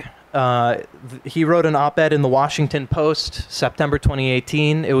Zuckerberg. He wrote an op-ed in the Washington Post, September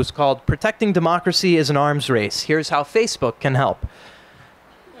 2018. It was called "Protecting Democracy is an Arms Race. Here's how Facebook can help."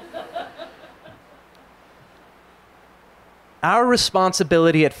 Our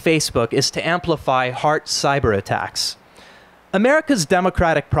responsibility at Facebook is to amplify heart cyber attacks. America's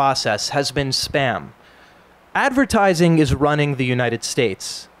democratic process has been spam. Advertising is running the United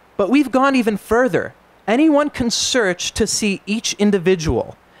States. But we've gone even further. Anyone can search to see each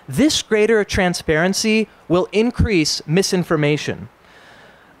individual. This greater transparency will increase misinformation.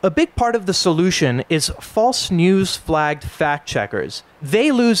 A big part of the solution is false news flagged fact checkers.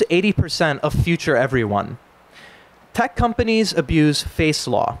 They lose 80% of future everyone. Tech companies abuse face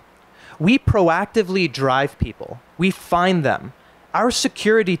law. We proactively drive people. We find them. Our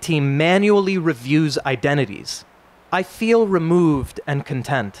security team manually reviews identities. I feel removed and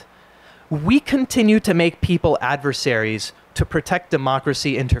content. We continue to make people adversaries to protect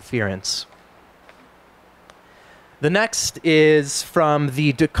democracy interference. The next is from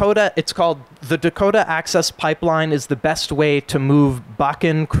the Dakota. It's called "The Dakota Access Pipeline is the best way to move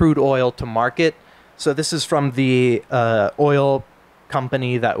Bakken crude oil to market." So this is from the oil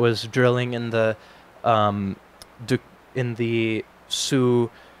company that was drilling in the Sioux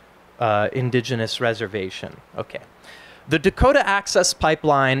indigenous reservation. Okay. The Dakota Access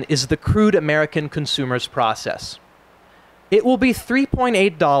Pipeline is the crude American consumers process. It will be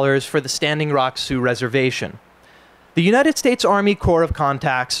 $3.8 for the Standing Rock Sioux Reservation. The United States Army Corps of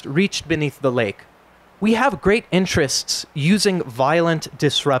Contacts reached beneath the lake. We have great interests using violent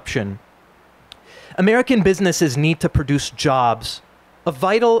disruption. American businesses need to produce jobs. A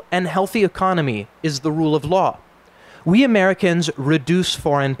vital and healthy economy is the rule of law. We Americans reduce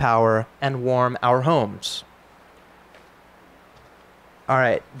foreign power and warm our homes. All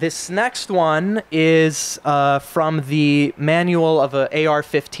right, this next one is from the manual of an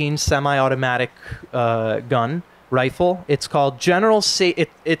AR-15 semi-automatic gun rifle. It's called General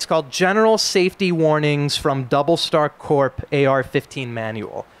Safety Warnings from Double Star Corp AR-15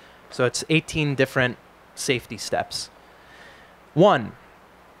 Manual. So it's 18 different safety steps. 1.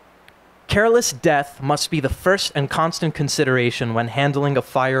 Careless death must be the first and constant consideration when handling a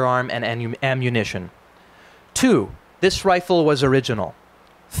firearm and ammunition. 2. This rifle was original.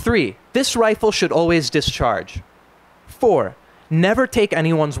 3. This rifle should always discharge. 4. Never take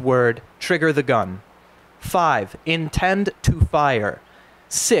anyone's word, trigger the gun. 5. Intend to fire.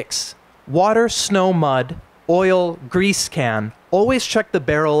 6. Water, snow, mud, oil, grease can. Always check the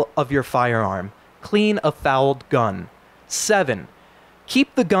barrel of your firearm. Clean a fouled gun. 7.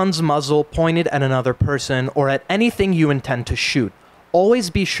 Keep the gun's muzzle pointed at another person or at anything you intend to shoot. Always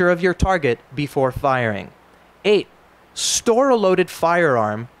be sure of your target before firing. 8. Store a loaded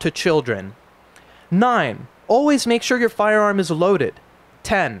firearm to children. 9. Always make sure your firearm is loaded.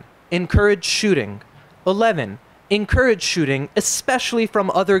 10. Encourage shooting. 11. Encourage shooting, especially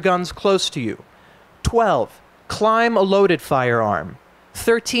from other guns close to you. 12. Climb a loaded firearm.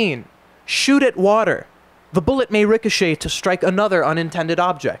 13. Shoot at water. The bullet may ricochet to strike another unintended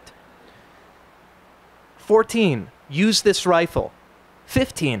object. 14. Use this rifle.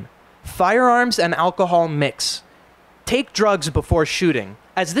 15. Firearms and alcohol mix. Take drugs before shooting,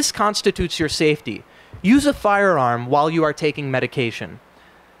 as this constitutes your safety. Use a firearm while you are taking medication.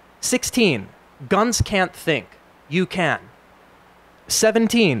 16. Guns can't think. You can.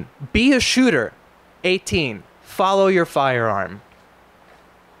 17. Be a shooter. 18. Follow your firearm.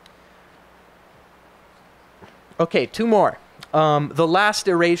 Okay, 2 more. The last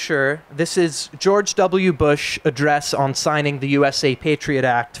erasure, this is George W. Bush address on signing the USA Patriot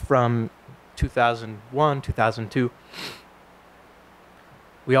Act from 2001, 2002.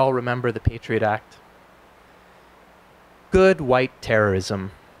 We all remember the Patriot Act. Good white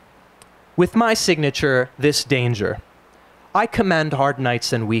terrorism. With my signature, this danger. I commend hard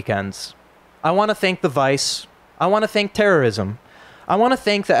nights and weekends. I want to thank the Vice. I want to thank terrorism. I want to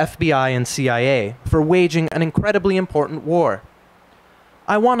thank the FBI and CIA for waging an incredibly important war.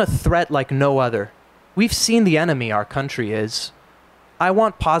 I want a threat like no other. We've seen the enemy our country is. I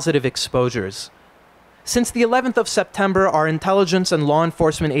want positive exposures. Since the 11th of September, our intelligence and law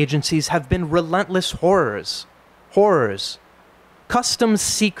enforcement agencies have been relentless horrors. customs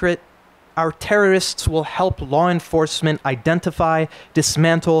secret, our terrorists will help law enforcement identify,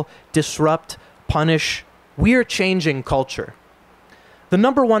 dismantle, disrupt, punish. We're changing culture. The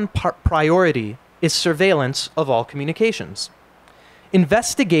number one priority is surveillance of all communications.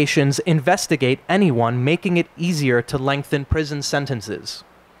 Investigations investigate anyone, making it easier to lengthen prison sentences.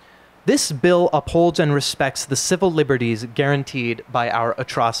 This bill upholds and respects the civil liberties guaranteed by our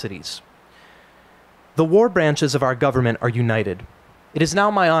atrocities. The war branches of our government are united. It is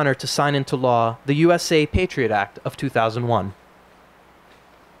now my honor to sign into law the USA Patriot Act of 2001.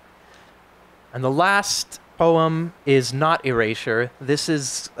 And the last poem is not erasure. This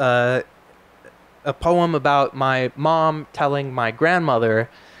is a poem about my mom telling my grandmother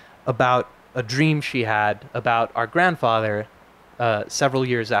about a dream she had about our grandfather several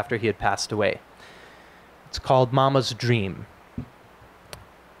years after he had passed away. It's called Mama's Dream.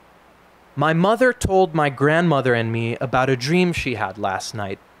 My mother told my grandmother and me about a dream she had last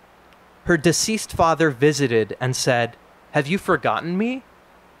night. Her deceased father visited and said, "Have you forgotten me?"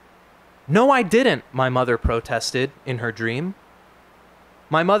 "No, I didn't," my mother protested in her dream.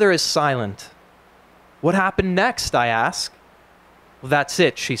 My mother is silent. "What happened next?" I ask. "Well, that's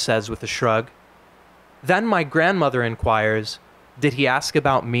it," she says with a shrug. Then my grandmother inquires, "Did he ask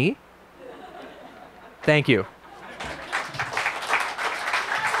about me?" Thank you.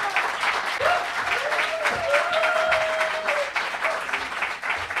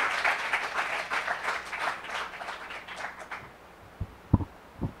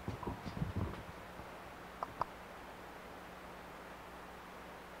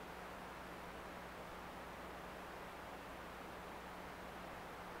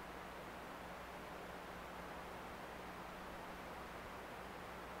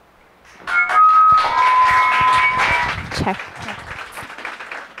 Check.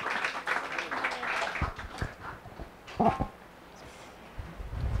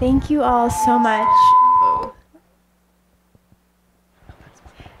 Thank you all so much.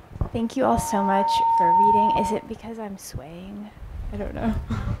 Thank you all so much for reading. Is it because I'm swaying? I don't know.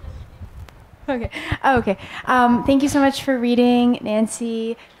 Okay. Oh, okay. Thank you so much for reading,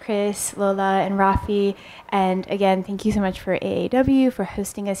 Nancy, Chris, Lola, and Raffi. And again, thank you so much for AAW for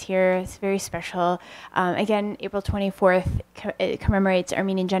hosting us here. It's very special. Again, April 24th it commemorates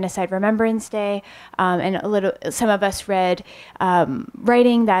Armenian Genocide Remembrance Day. And some of us read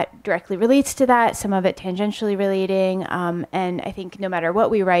writing that directly relates to that, some of it tangentially relating. And I think no matter what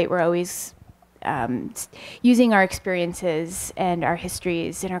we write, we're always using our experiences and our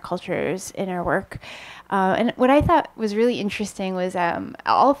histories and our cultures in our work. And what I thought was really interesting was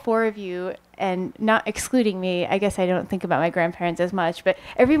all four of you, and not excluding me, I guess I don't think about my grandparents as much, but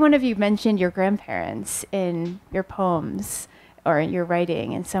every one of you mentioned your grandparents in your poems or in your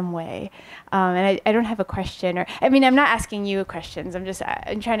writing in some way. And I don't have a question, I'm not asking you questions, I'm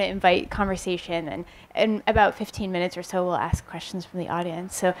trying to invite conversation, and in about 15 minutes or so we'll ask questions from the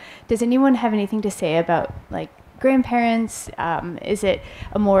audience. So does anyone have anything to say about like grandparents? Is it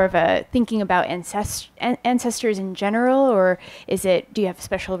more of a thinking about ancestors in general, or do you have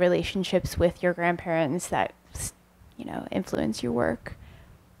special relationships with your grandparents that influence your work?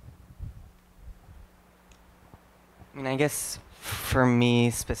 I guess for me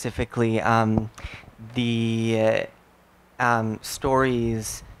specifically, the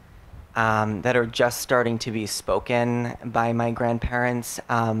stories that are just starting to be spoken by my grandparents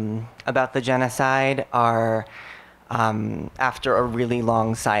about the genocide are after a really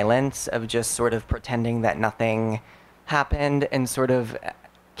long silence of just sort of pretending that nothing happened and sort of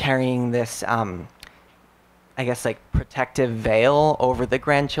carrying this, I guess, like protective veil over the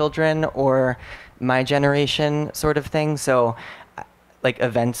grandchildren or my generation sort of thing. So like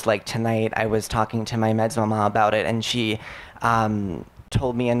events like tonight, I was talking to my med's mama about it, and she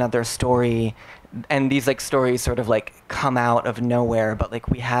told me another story, and these like stories sort of like come out of nowhere, but like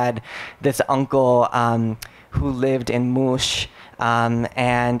we had this uncle who lived in Mush,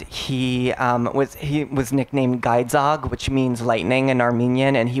 and he was nicknamed Gaidzog, which means lightning in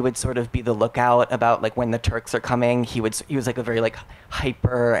Armenian, and he would sort of be the lookout about like when the Turks are coming. He was like a very like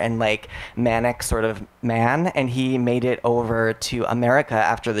hyper and like manic sort of man, and he made it over to America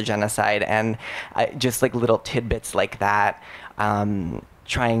after the genocide, and just like little tidbits like that,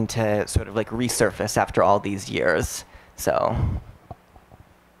 trying to sort of like resurface after all these years. So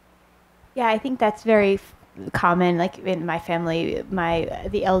yeah, I think that's very common. Like in my family,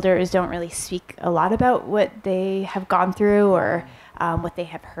 the elders don't really speak a lot about what they have gone through or what they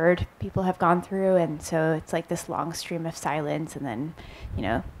have heard people have gone through, and so it's like this long stream of silence, and then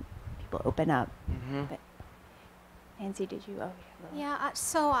people open up. Mm-hmm. But Nancy, did you? Oh, yeah.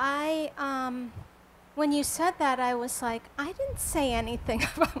 So I when you said that, I was like, I didn't say anything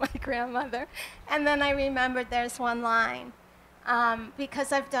about my grandmother. And then I remembered there's one line.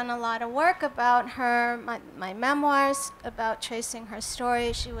 Because I've done a lot of work about her, my memoirs, about tracing her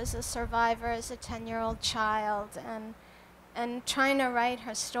story. She was a survivor as a 10-year-old child. And trying to write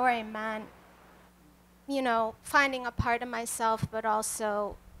her story meant, you know, finding a part of myself, but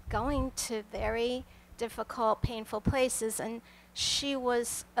also going to very difficult, painful places. And she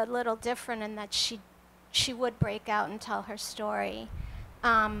was a little different in that she would break out and tell her story.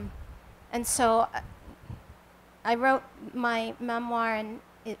 And so I wrote my memoir, and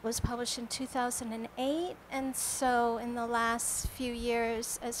it was published in 2008. And so in the last few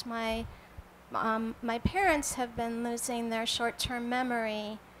years, as my parents have been losing their short-term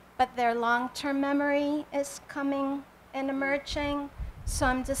memory, but their long-term memory is coming and emerging. So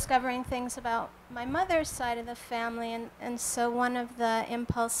I'm discovering things about my mother's side of the family. And so one of the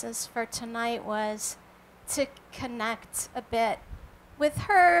impulses for tonight was to connect a bit with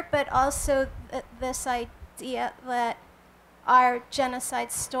her, but also this idea that our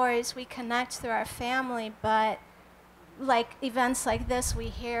genocide stories, we connect through our family, but like events like this, we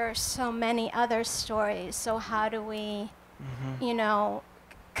hear so many other stories. So how do we, you know,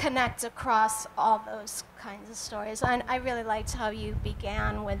 connect across all those kinds of stories? And I really liked how you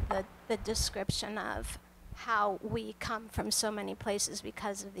began with the description of how we come from so many places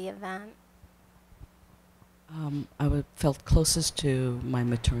because of the event. Felt closest to my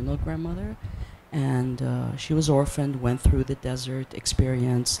maternal grandmother, and she was orphaned, went through the desert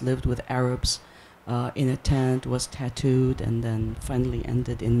experience, lived with Arabs in a tent, was tattooed, and then finally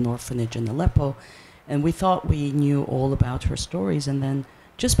ended in an orphanage in Aleppo. And we thought we knew all about her stories, and then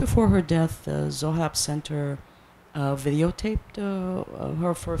just before her death, Zohab sent her videotaped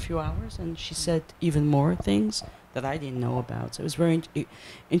her for a few hours, and she said even more things that I didn't know about. So it was very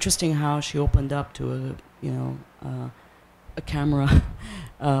interesting how she opened up to a camera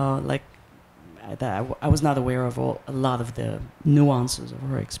like that. I was not aware of a lot of the nuances of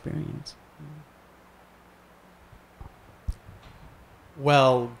her experience.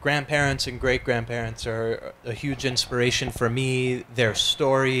 Well, grandparents and great-grandparents are a huge inspiration for me. Their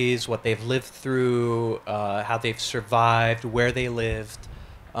stories, what they've lived through, how they've survived, where they lived.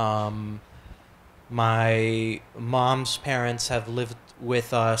 My mom's parents have lived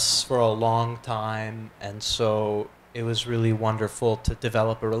with us for a long time, and so it was really wonderful to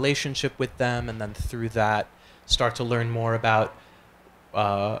develop a relationship with them, and then through that start to learn more about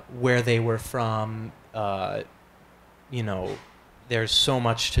where they were from. There's so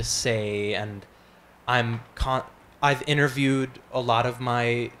much to say, and I've interviewed a lot of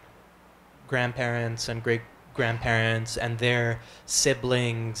my grandparents and great-grandparents and their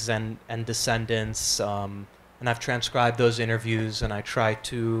siblings and descendants, and I've transcribed those interviews, and I try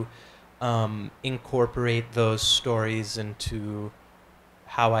to incorporate those stories into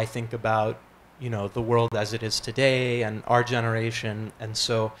how I think about, the world as it is today and our generation. And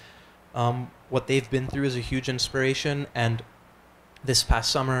so what they've been through is a huge inspiration. And this past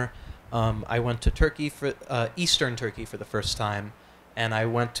summer, I went to Turkey Eastern Turkey for the first time, and I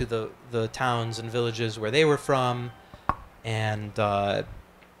went to the towns and villages where they were from, and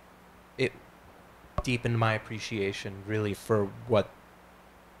it deepened my appreciation really for what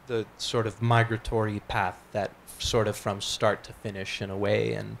the sort of migratory path that sort of from start to finish in a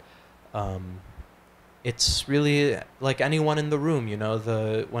way. And it's really like anyone in the room,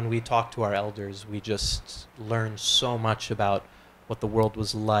 when we talk to our elders, we just learn so much about what the world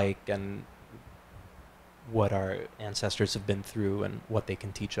was like and what our ancestors have been through and what they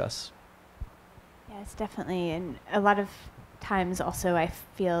can teach us. Yes, definitely. And a lot of times also I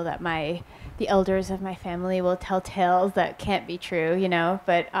feel that the elders of my family will tell tales that can't be true,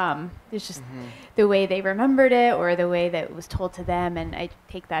 but there's just the way they remembered it or the way that it was told to them, and I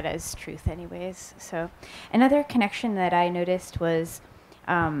take that as truth anyways. So another connection that I noticed was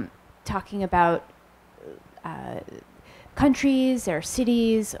talking about countries or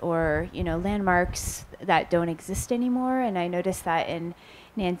cities or landmarks that don't exist anymore. And I noticed that in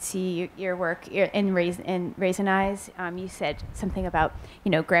Nancy, your work in Raisin Eyes, you said something about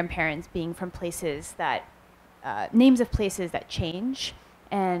grandparents being from places that names of places that change,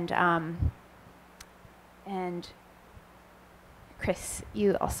 and Chris,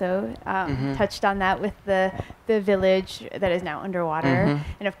 you also touched on that with the village that is now underwater,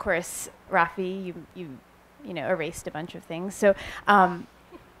 and of course Raffi, you erased a bunch of things. So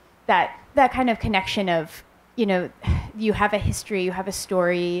that kind of connection of, you have a history, you have a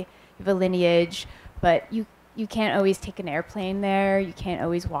story, you have a lineage, but you can't always take an airplane there. You can't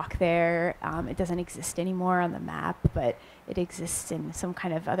always walk there. It doesn't exist anymore on the map, but it exists in some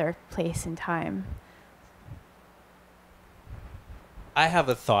kind of other place and time. I have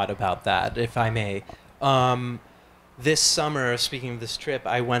a thought about that, if I may. This summer, speaking of this trip,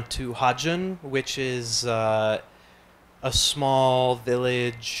 I went to Hajun, which is a small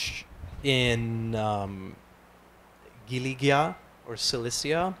village in Giligia or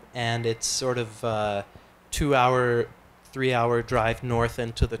Cilicia, and it's sort of a 2-hour, 3-hour drive north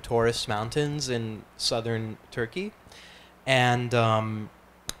into the Taurus Mountains in southern Turkey. And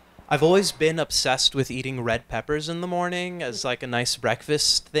I've always been obsessed with eating red peppers in the morning as like a nice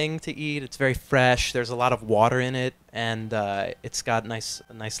breakfast thing to eat. It's very fresh. There's a lot of water in it, and it's got a nice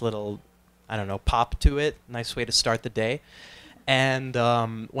little, I don't know, pop to it. Nice way to start the day. And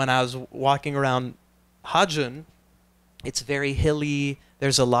when I was walking around Hajun, it's very hilly.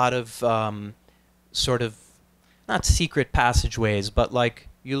 There's a lot of sort of, not secret passageways, but like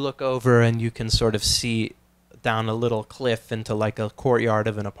you look over and you can sort of see down a little cliff into like a courtyard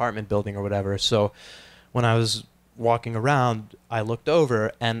of an apartment building or whatever. So when I was walking around, I looked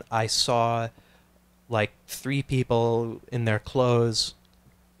over and I saw like 3 people in their clothes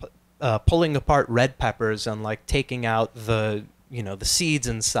pulling apart red peppers and like taking out the, you know, the seeds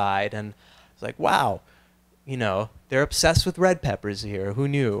inside. And it's like, wow, you know, they're obsessed with red peppers here. Who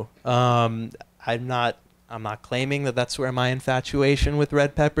knew? I'm not claiming that that's where my infatuation with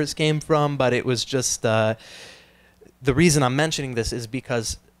red peppers came from, but it was just, the reason I'm mentioning this is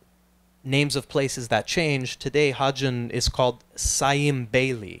because names of places that changed. Today, Hajun is called Saim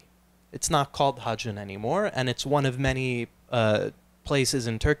Beyli. It's not called Hajun anymore, and it's one of many places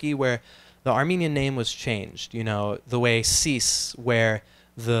in Turkey where the Armenian name was changed. You know, the way Sis, where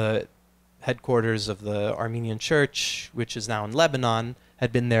the headquarters of the Armenian church, which is now in Lebanon,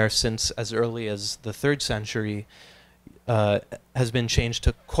 had been there since as early as the 3rd century, has been changed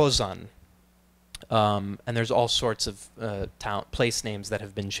to Kozan. And there's all sorts of place names that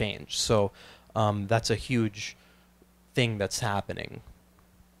have been changed. So that's a huge thing that's happening.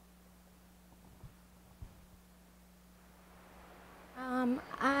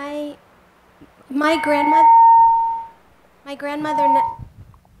 My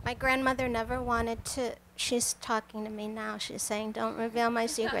grandmother never wanted to. She's talking to me now. She's saying, "Don't reveal my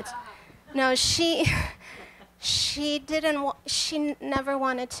secrets." No, she didn't. She never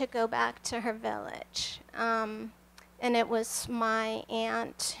wanted to go back to her village, and it was my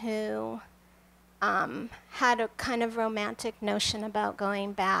aunt who had a kind of romantic notion about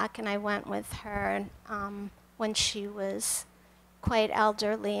going back, and I went with her when she was quite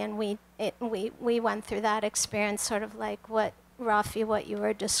elderly, and we went through that experience, sort of like what Raffi, what you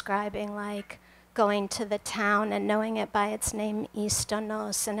were describing, like going to the town and knowing it by its name,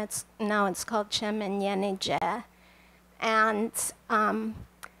 Istonos, and now it's called Chemenyenije. And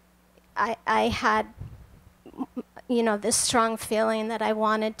I had, you know, this strong feeling that I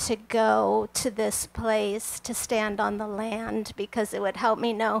wanted to go to this place to stand on the land because it would help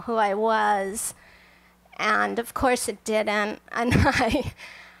me know who I was. And of course it didn't, and I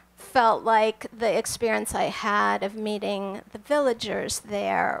felt like the experience I had of meeting the villagers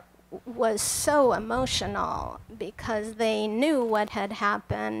there was so emotional because they knew what had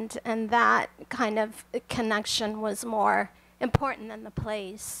happened, and that kind of connection was more important than the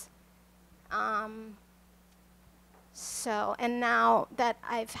place. So, and now that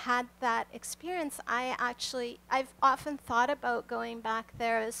I've had that experience, I've often thought about going back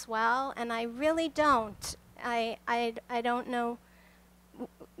there as well, and I really don't. I don't know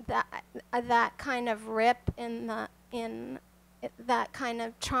that kind of rip in that kind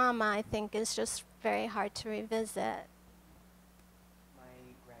of trauma, I think, is just very hard to revisit. My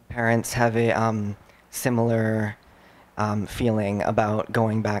grandparents have a similar feeling about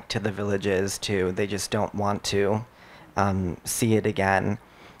going back to the villages too. They just don't want to see it again.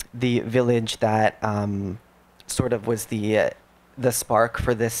 The village that sort of was the spark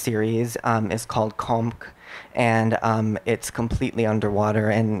for this series is called Komk, and it's completely underwater,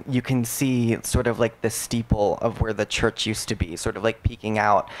 and you can see sort of like the steeple of where the church used to be, sort of like peeking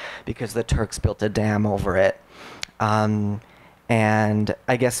out because the Turks built a dam over it. And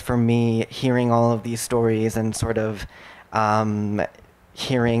I guess for me, hearing all of these stories and sort of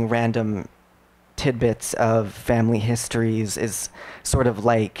hearing random tidbits of family histories is sort of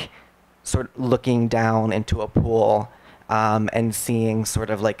like looking down into a pool and seeing sort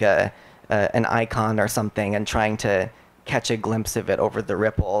of like an icon or something and trying to catch a glimpse of it over the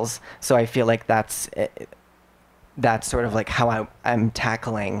ripples. So I feel like that's sort of like how I'm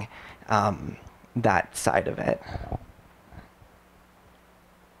tackling that side of it.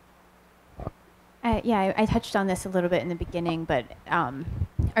 Yeah, I touched on this a little bit in the beginning, but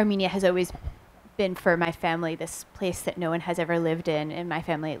Armenia has always been for my family this place that no one has ever lived in my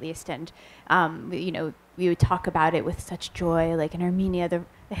family at least. And, you know, we would talk about it with such joy. Like in Armenia, the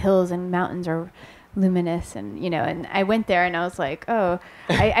hills and mountains are luminous, and, you know, and I went there and I was like, oh,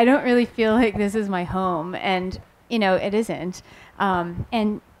 I don't really feel like this is my home. And, you know, it isn't.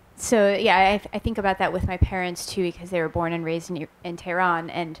 And so, yeah, I think about that with my parents too, because they were born and raised in Tehran,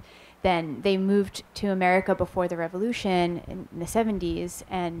 and then they moved to America before the revolution in the 70s,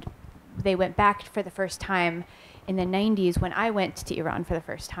 and they went back for the first time in the 90s when I went to Iran for the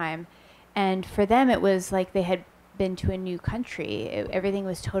first time. And for them, it was like they had been to a new country. Everything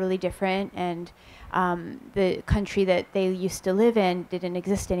was totally different, and the country that they used to live in didn't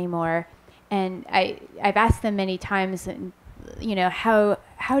exist anymore. And I've asked them many times, and, you know,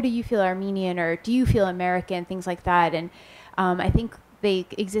 how do you feel Armenian, or do you feel American, things like that. And I think they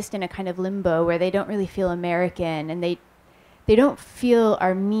exist in a kind of limbo where they don't really feel American, and they don't feel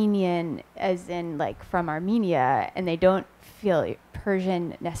Armenian as in like from Armenia, and they don't feel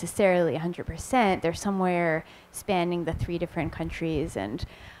Persian necessarily 100%. They're somewhere spanning the 3 different countries, and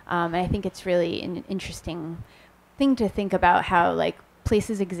I think it's really an interesting thing to think about how like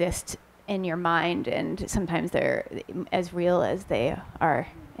places exist in your mind, and sometimes they're as real as they are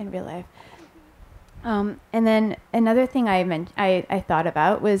in real life. And then another thing I thought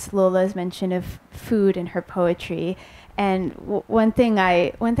about was Lola's mention of food in her poetry. And one thing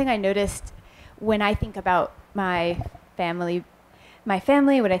I noticed when I think about my family,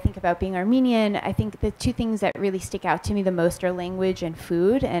 when I think about being Armenian, I think the 2 things that really stick out to me the most are language and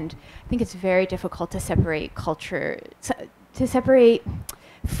food. And I think it's very difficult to separate culture, to separate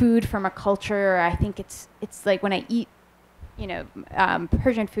food from a culture. I think it's like when I eat, you know,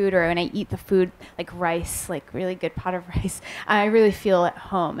 Persian food, or when I eat the food like rice, like really good pot of rice, I really feel at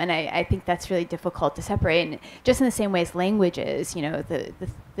home. And I think that's really difficult to separate. And just in the same way as language is, you know,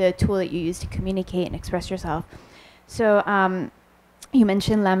 the tool that you use to communicate and express yourself. So you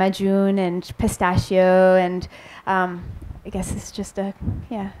mentioned lamajun and pistachio, and I guess it's just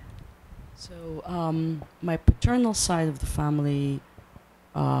yeah. So my paternal side of the family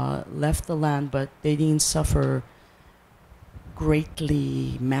left the land, but they didn't suffer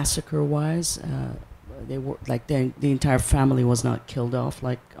greatly massacre-wise. They were like the entire family was not killed off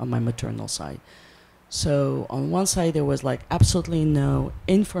like on my maternal side. So on one side there was like absolutely no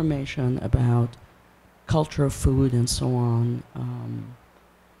information about culture, food, and so on.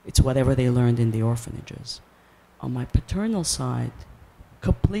 It's whatever they learned in the orphanages. On my paternal side,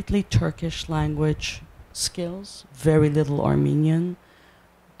 completely Turkish language skills, very little Armenian.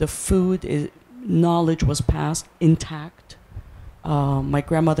 The food knowledge was passed intact. My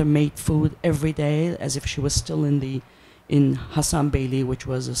grandmother made food every day as if she was still in Hasan Beyli, which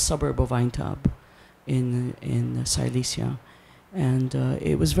was a suburb of Aintab in Silesia. And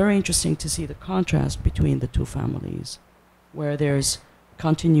it was very interesting to see the contrast between the 2 families, where there's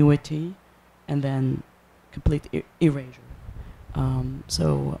continuity and then complete erasure.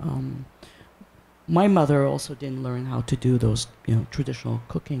 My mother also didn't learn how to do those, you know, traditional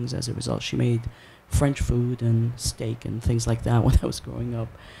cookings. As a result, she made French food and steak and things like that when I was growing up.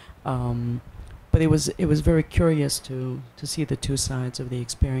 But it was very curious to see the 2 sides of the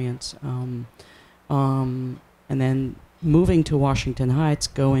experience. And then moving to Washington Heights,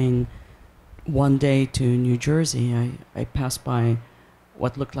 going one day to New Jersey, I passed by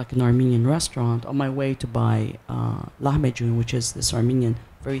what looked like an Armenian restaurant on my way to buy lahmacun, which is this Armenian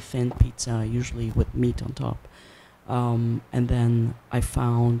very thin pizza, usually with meat on top. And then I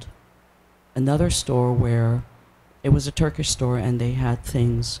found another store where it was a Turkish store, and they had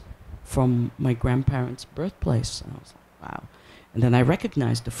things from my grandparents' birthplace. And I was like, wow. And then I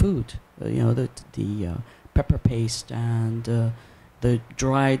recognized the food, you know, the pepper paste and the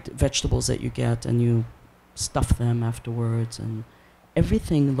dried vegetables that you get, and you stuff them afterwards, and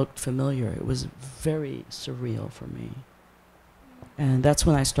everything looked familiar. It was very surreal for me. And that's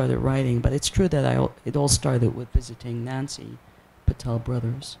when I started writing. But it's true that it all started with visiting Nancy Patel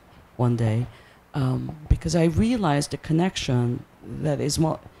Brothers one day, because I realized a connection that is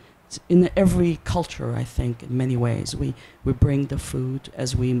in every culture, I think, in many ways. We bring the food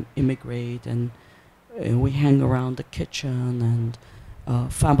as we immigrate, and we hang around the kitchen,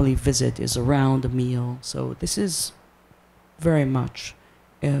 and family visit is around a meal. So this is very much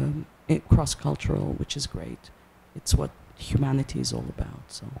cross-cultural, which is great. It's what humanity is all about.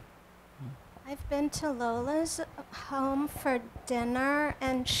 So I've been to Lola's home for dinner,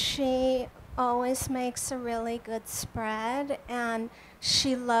 and she always makes a really good spread, and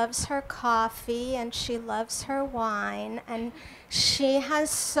she loves her coffee, and she loves her wine, and she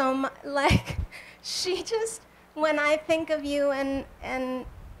has so much, like, she just, when I think of you and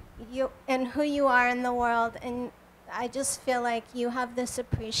who you are in the world, and I just feel like you have this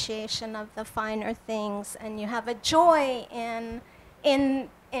appreciation of the finer things, and you have a joy in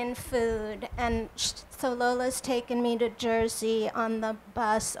food. And so Lola's taken me to Jersey on the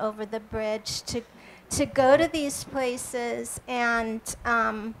bus over the bridge to go to these places, and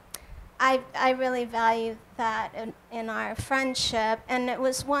I really value that in our friendship. And it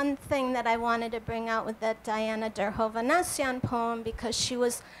was one thing that I wanted to bring out with that Diana Hovhanessian poem, because she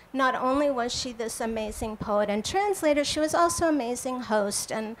was, not only was she this amazing poet and translator, she was also an amazing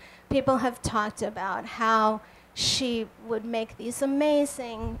host. And people have talked about how she would make these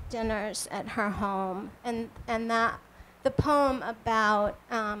amazing dinners at her home. And that the poem about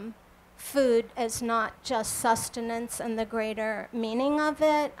food as not just sustenance and the greater meaning of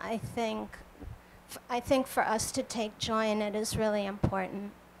it, I think for us to take joy in it is really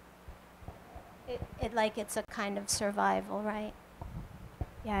important. It's a kind of survival, right?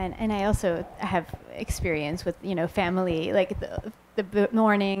 Yeah, and I also have experience with, family, like the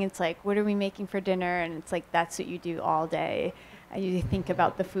morning, it's like, what are we making for dinner? And it's like, that's what you do all day. You think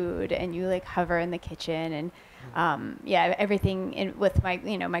about the food, and you like hover in the kitchen, and everything with my,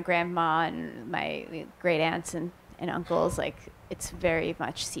 my grandma and my great aunts and uncles, like it's very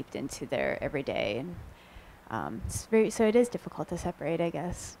much seeped into their everyday, and so it is difficult to separate, I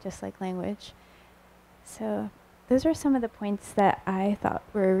guess, just like language. So those are some of the points that I thought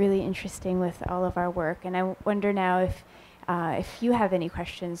were really interesting with all of our work, and I wonder now if you have any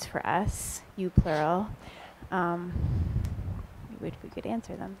questions for us, you plural, we could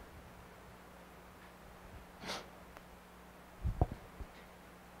answer them.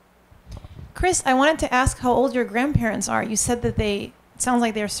 Chris, I wanted to ask how old your grandparents are. You said that it sounds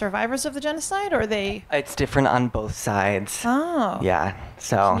like they're survivors of the genocide, or they... It's different on both sides. Oh. Yeah,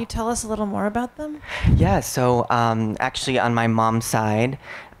 so... Can you tell us a little more about them? Yeah, so actually on my mom's side,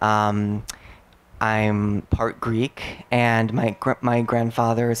 I'm part Greek, and my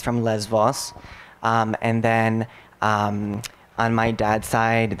grandfather is from Lesvos. And then on my dad's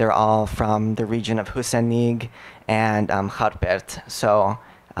side, they're all from the region of Husenig and Harpert. So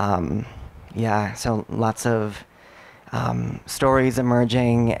yeah, so lots of stories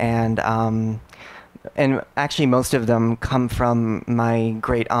emerging, and actually most of them come from my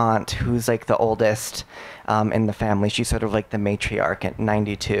great aunt, who's like the oldest in the family. She's sort of like the matriarch at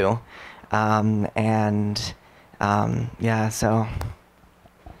 92. Yeah, so.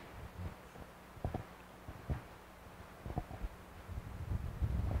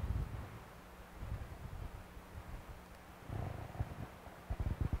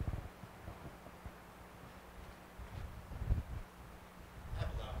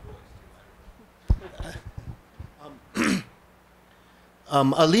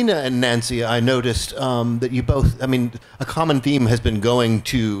 Alina and Nancy, I noticed that you both, a common theme has been going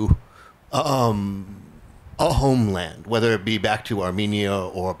to a homeland, whether it be back to Armenia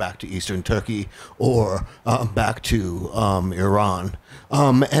or back to Eastern Turkey or back to Iran.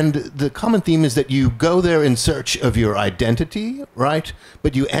 And the common theme is that you go there in search of your identity, right?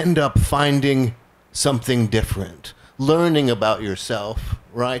 But you end up finding something different, learning about yourself,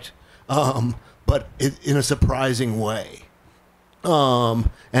 right? But in a surprising way.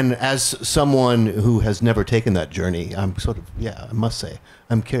 And as someone who has never taken that journey, I'm sort of, I must say,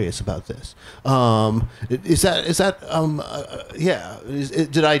 I'm curious about this. Did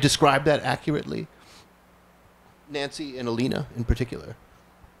I describe that accurately? Nancy and Alina in particular?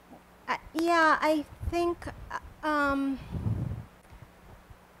 I think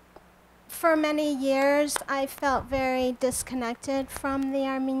for many years I felt very disconnected from the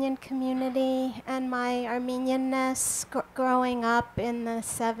Armenian community and my Armenianness growing up in the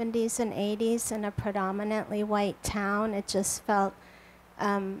 70s and 80s in a predominantly white town. It just felt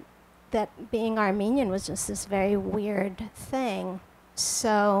that being Armenian was just this very weird thing.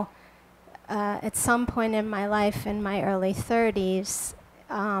 So at some point in my life, in my early 30s,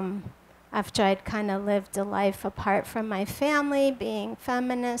 after I'd kind of lived a life apart from my family, being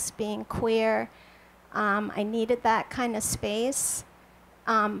feminist, being queer, I needed that kind of space.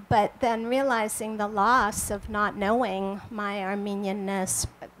 But then realizing the loss of not knowing my Armenianness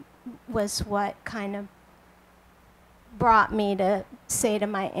was what kind of brought me to say to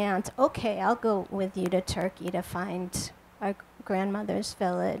my aunt, okay, I'll go with you to Turkey to find our grandmother's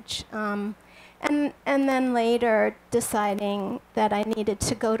village. And then later deciding that I needed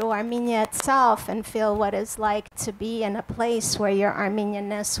to go to Armenia itself and feel what it's like to be in a place where your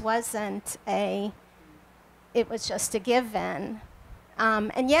Armenianness wasn't it was just a given.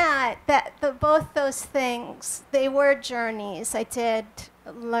 Both those things, they were journeys. I did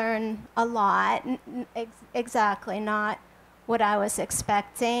learn a lot, exactly, not what I was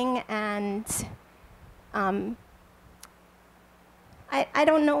expecting, and I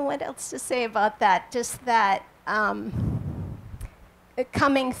don't know what else to say about that. Just that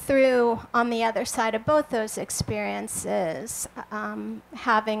coming through on the other side of both those experiences,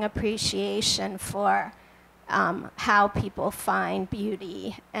 having appreciation for how people find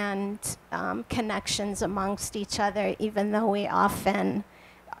beauty and connections amongst each other, even though we often...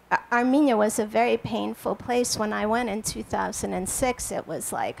 Armenia was a very painful place when I went in 2006. It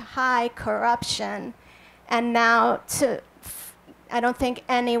was like high corruption. And now I don't think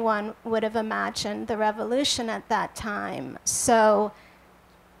anyone would have imagined the revolution at that time. So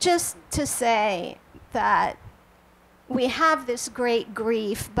just to say that we have this great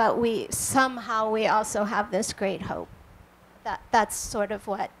grief, but we also have this great hope. That's sort of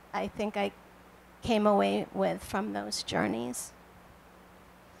what I think I came away with from those journeys.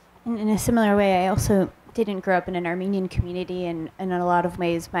 In a similar way, I also didn't grow up in an Armenian community, and in a lot of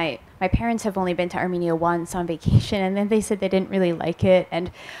ways, my parents have only been to Armenia once on vacation, and then they said they didn't really like it,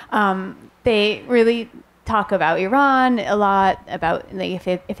 and they really talk about Iran a lot, about like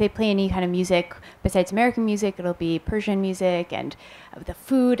if they play any kind of music besides American music, it'll be Persian music, and the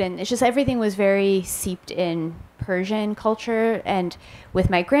food, and it's just everything was very seeped in Persian culture. And with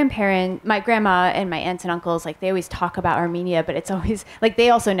my grandma and my aunts and uncles, like they always talk about Armenia, but it's always like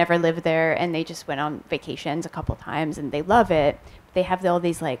they also never lived there, and they just went on vacations a couple times, and they love it. They have all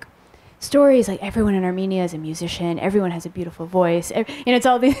these like stories, like everyone in Armenia is a musician, everyone has a beautiful voice, it's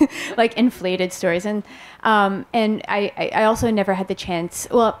all these like inflated stories. And I also never had the chance,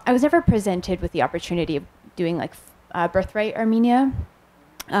 well, I was never presented with the opportunity of doing like Birthright Armenia.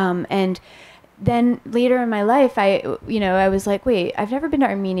 And then later in my life, I was like, wait, I've never been to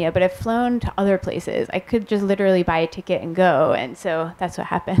Armenia, but I've flown to other places. I could just literally buy a ticket and go. And so that's what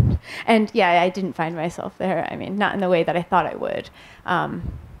happened. And yeah, I didn't find myself there. I mean, not in the way that I thought I would.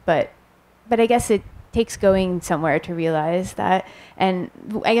 But I guess it takes going somewhere to realize that. And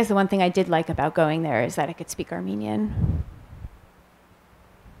I guess the one thing I did like about going there is that I could speak Armenian.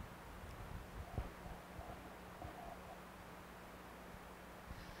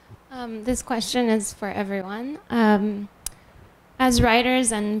 This question is for everyone. As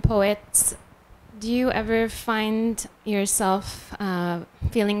writers and poets, do you ever find yourself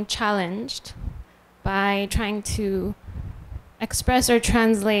feeling challenged by trying to express or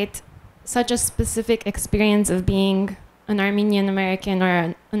translate such a specific experience of being an Armenian American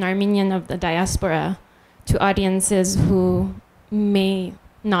or an Armenian of the diaspora to audiences who may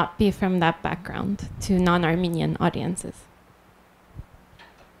not be from that background, to non-Armenian audiences?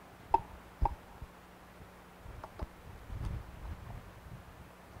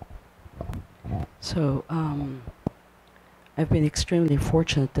 So I've been extremely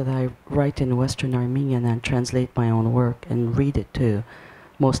fortunate that I write in Western Armenian and translate my own work and read it to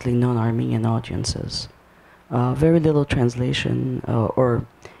mostly non-Armenian audiences. Very little translation or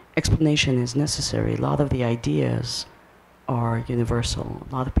explanation is necessary. A lot of the ideas are universal.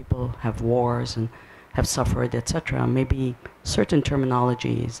 A lot of people have wars and have suffered, etc. Maybe certain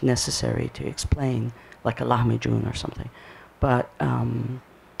terminology is necessary to explain, like a lahmejun or something. But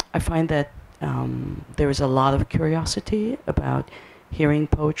I find that there is a lot of curiosity about hearing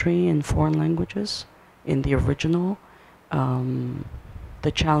poetry in foreign languages, in the original.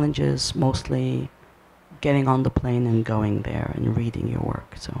 The challenge is mostly getting on the plane and going there and reading your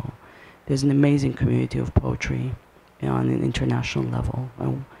work. So there's an amazing community of poetry on an international level.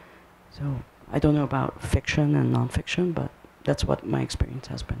 So I don't know about fiction and nonfiction, but that's what my experience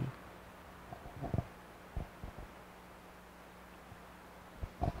has been.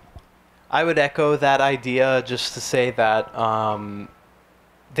 I would echo that idea, just to say that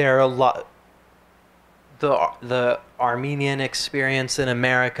there are a lot. The Armenian experience in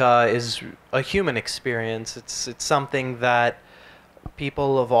America is a human experience. It's something that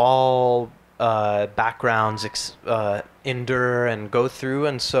people of all backgrounds endure and go through,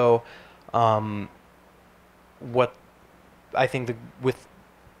 and so what I think with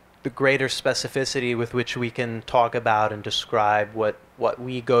the greater specificity with which we can talk about and describe what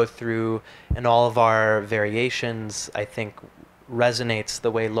we go through and all of our variations, I think resonates the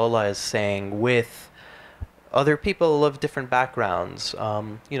way Lola is saying with other people of different backgrounds.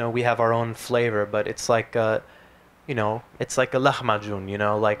 We have our own flavor, but it's like it's like a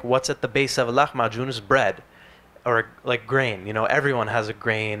lahmacun, like what's at the base of a lahmacun is bread or like grain. Everyone has a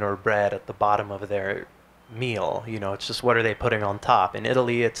grain or bread at the bottom of their meal. It's just what are they putting on top. In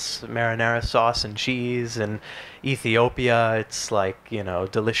Italy, it's marinara sauce and cheese, and Ethiopia, it's like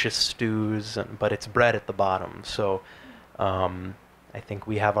delicious stews, but it's bread at the bottom. So I think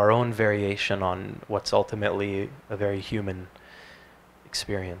we have our own variation on what's ultimately a very human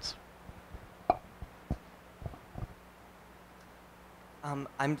experience.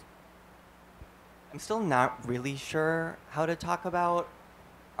 I'm still not really sure how to talk about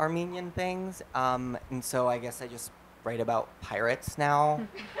Armenian things, and so I guess I just write about pirates now.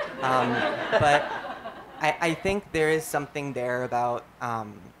 But I think there is something there about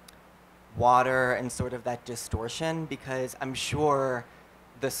water and sort of that distortion, because I'm sure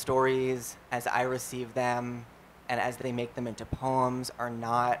the stories as I receive them and as they make them into poems are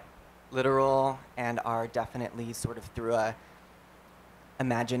not literal and are definitely sort of through a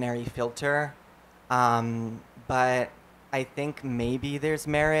imaginary filter. But I think maybe there's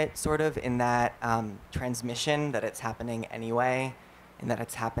merit sort of in that transmission, that it's happening anyway, and that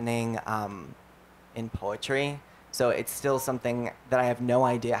it's happening in poetry. So it's still something that I have no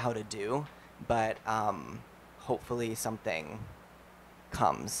idea how to do, but hopefully something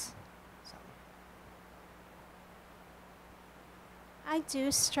comes. So. I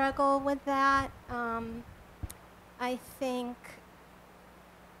do struggle with that. I think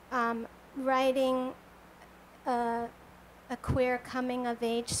writing a queer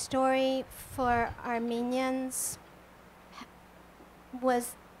coming-of-age story for Armenians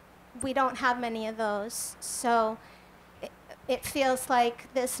we don't have many of those, so it feels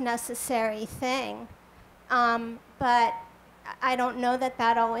like this necessary thing. But I don't know that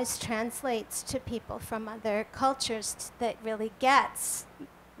that always translates to people from other cultures that really gets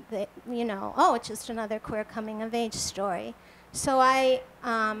that, you know, oh, it's just another queer coming-of-age story. So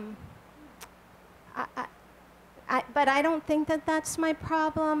but I don't think that that's my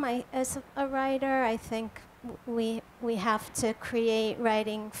problem. As a writer, I think we have to create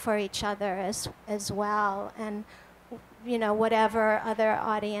writing for each other as well, and you know, whatever other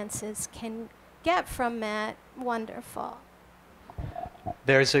audiences can get from it, wonderful.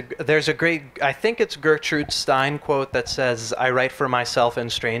 There's a great, I think it's Gertrude Stein quote that says, "I write for myself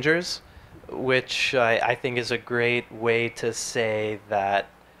and strangers," which I think is a great way to say that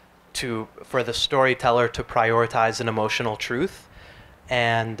for the storyteller to prioritize an emotional truth.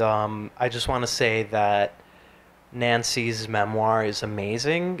 And I just want to say that Nancy's memoir is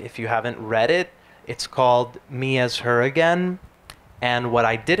amazing. If you haven't read it, it's called Me as Her Again. And what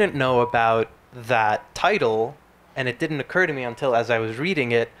I didn't know about that title, and it didn't occur to me until as I was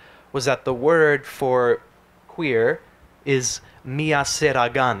reading it, was that the word for queer is Mi as Her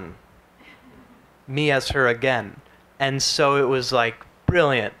Again. Me as Her Again. And so it was like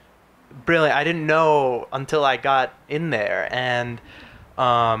brilliant. Brilliant. I didn't know until I got in there, and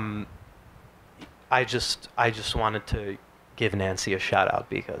I just wanted to give Nancy a shout out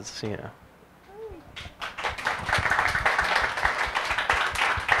because, you know.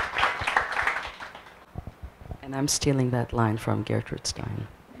 And I'm stealing that line from Gertrude Stein.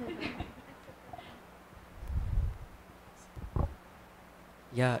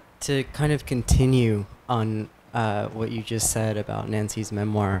 Yeah, to kind of continue on what you just said about Nancy's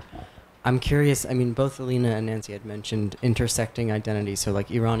memoir, I'm curious, I mean, both Alina and Nancy had mentioned intersecting identity, so like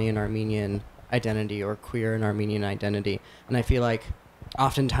Iranian Armenian identity or queer and Armenian identity. And I feel like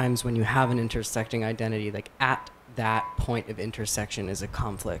oftentimes when you have an intersecting identity, like at that point of intersection is a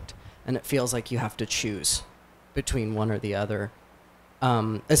conflict. And it feels like you have to choose between one or the other,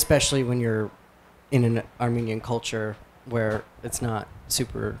 especially when you're in an Armenian culture where it's not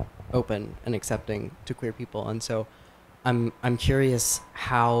super open and accepting to queer people. And so I'm curious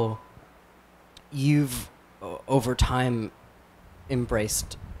how you've over time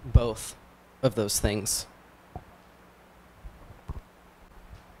embraced both of those things.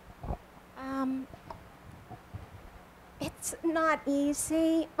 It's not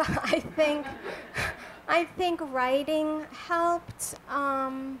easy, but I think writing helped,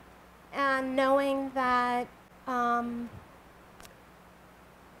 and knowing that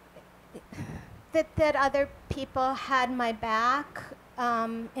that other people had my back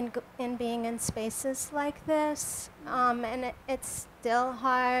in being in spaces like this, and it's still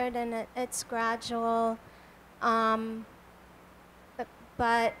hard and it's gradual,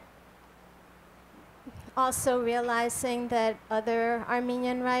 but also realizing that other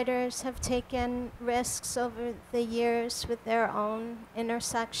Armenian writers have taken risks over the years with their own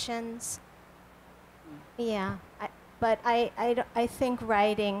intersections. Yeah, but I think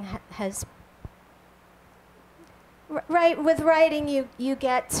writing has with writing, you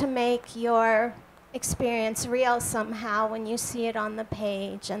get to make your experience real somehow when you see it on the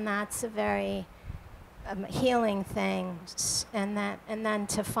page, and that's a very healing thing. And then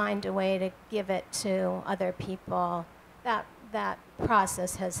to find a way to give it to other people, that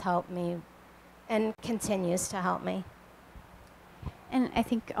process has helped me, and continues to help me. And I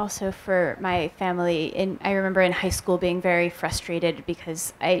think also for my family, I remember in high school being very frustrated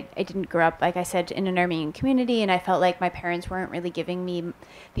because I didn't grow up, like I said, in an Armenian community, and I felt like my parents weren't really giving me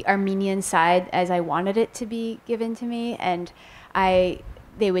the Armenian side as I wanted it to be given to me. And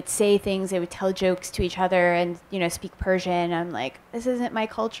they would say things, they would tell jokes to each other and, speak Persian. I'm like, this isn't my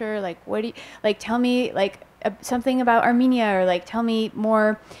culture. Like, what do you, like, tell me, like, something about Armenia, or like tell me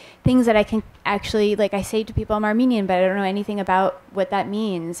more things that I can actually, like I say to people I'm Armenian, but I don't know anything about what that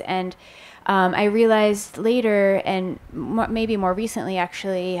means. And I realized later, and maybe more recently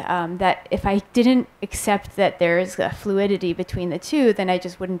actually, that if I didn't accept that there's a fluidity between the two, then I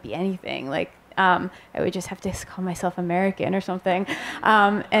just wouldn't be anything. Like I would just have to call myself American or something.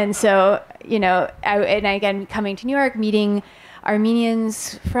 And so, and again, coming to New York, meeting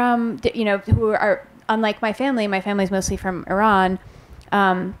Armenians from, who are, unlike my family's mostly from Iran,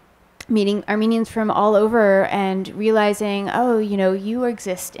 meeting Armenians from all over and realizing, oh, you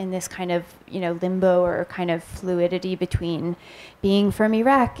exist in this kind of, limbo or kind of fluidity between being from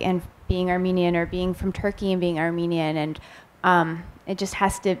Iraq and being Armenian, or being from Turkey and being Armenian. And it just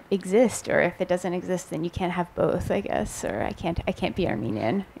has to exist, or if it doesn't exist, then you can't have both, I guess, or I can't be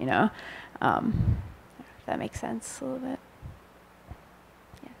Armenian, if that makes sense a little bit.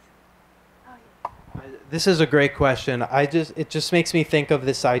 This is a great question. It just makes me think of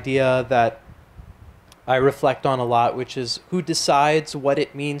this idea that I reflect on a lot, which is who decides what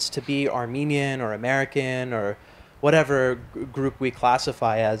it means to be Armenian or American or whatever group we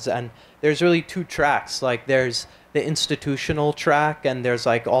classify as. And there's really two tracks. Like there's the institutional track, and there's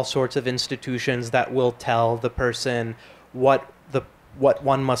like all sorts of institutions that will tell the person what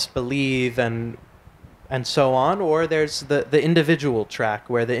one must believe and so on. Or there's the individual track,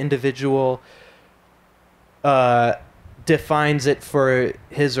 where the individual defines it for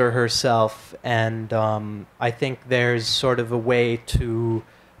his or herself, and I think there's sort of a way to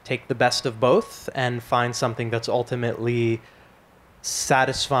take the best of both and find something that's ultimately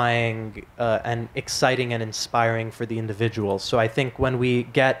satisfying and exciting and inspiring for the individual. So I think when we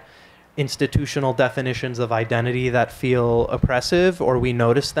get institutional definitions of identity that feel oppressive, or we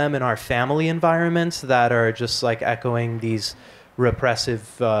notice them in our family environments that are just like echoing these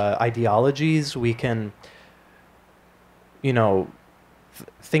repressive ideologies, we can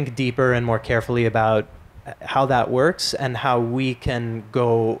think deeper and more carefully about how that works and how we can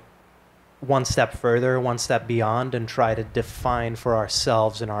go one step further, one step beyond, and try to define for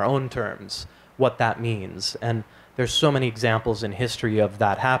ourselves in our own terms what that means. And there's so many examples in history of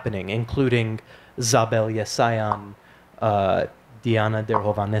that happening, including Zabel Yesayan, Diana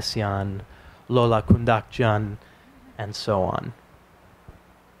Derhovanesyan, Lola Koundakjian, and so on.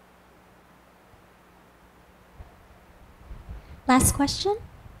 Last question?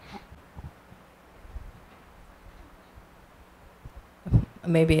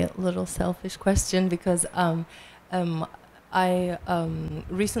 Maybe a little selfish question, because I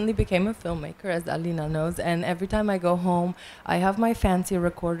recently became a filmmaker, as Alina knows, and every time I go home, I have my fancy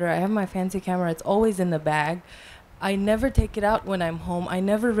recorder, I have my fancy camera, it's always in the bag. I never take it out when I'm home. I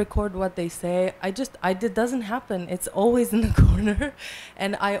never record what they say. It doesn't happen. It's always in the corner.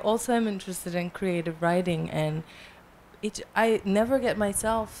 And I also am interested in creative writing, and I never get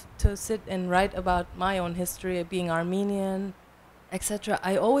myself to sit and write about my own history of being Armenian, etc.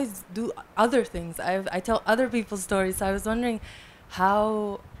 I always do other things. I tell other people's stories. So I was wondering,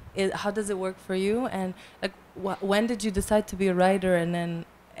 how does it work for you? And like, when did you decide to be a writer? And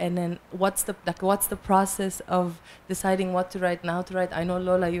then what's the process of deciding what to write and how to write? I know,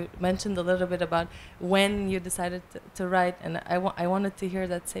 Lola, you mentioned a little bit about when you decided to write, and I wanted to hear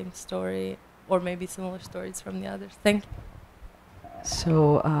that same story, or maybe similar stories from the others. Thank you.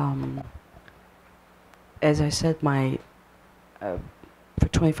 So, as I said, for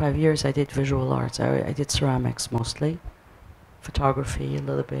 25 years I did visual arts. I did ceramics mostly, photography a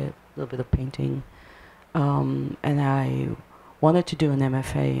little bit of painting, and I wanted to do an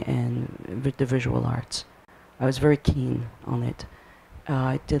MFA in the visual arts. I was very keen on it.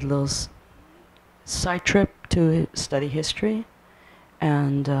 I did a little side trip to study history,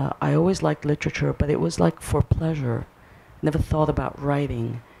 and I always liked literature, but it was like for pleasure. Never thought about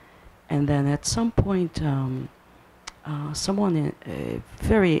writing. And then at some point, someone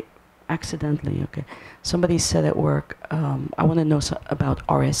very accidentally, somebody said at work, I want to know about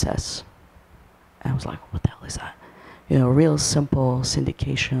RSS. And I was like, what the hell is that? Real simple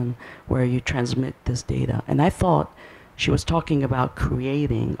syndication where you transmit this data. And I thought she was talking about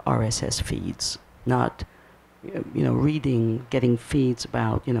creating RSS feeds, not reading, getting feeds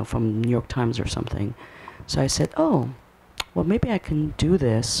about, from New York Times or something. So I said, oh, well, maybe I can do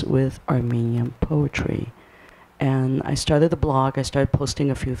this with Armenian poetry. And I started a blog, I started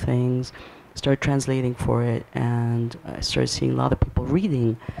posting a few things, started translating for it, and I started seeing a lot of people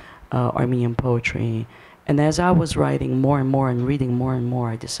reading Armenian poetry. And as I was writing more and more and reading more and more,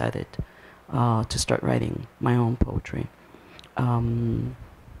 I decided to start writing my own poetry.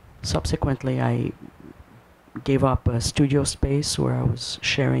 Subsequently, I gave up a studio space where I was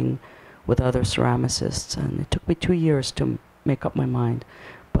sharing with other ceramicists, and it took me 2 years to make up my mind,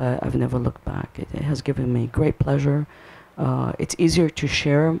 but I've never looked back. It has given me great pleasure. It's easier to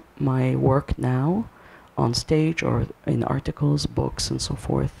share my work now on stage or in articles, books, and so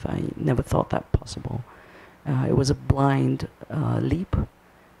forth. I never thought that possible. It was a blind leap,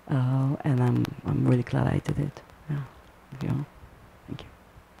 and I'm really glad I did it. Yeah. Thank you. Thank you.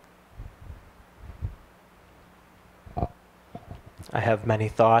 I have many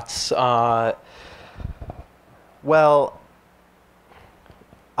thoughts. Well,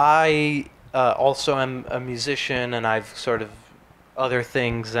 I also am a musician, and I've sort of other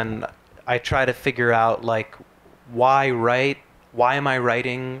things, and I try to figure out, like, why write? Why am I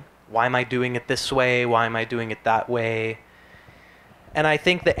writing? Why am I doing it this way? Why am I doing it that way? And I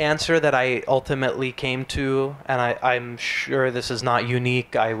think the answer that I ultimately came to, and I'm sure this is not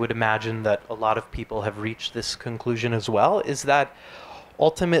unique, I would imagine that a lot of people have reached this conclusion as well, is that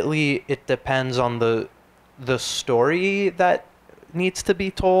ultimately it depends on the story that needs to be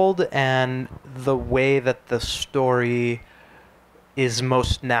told and the way that the story is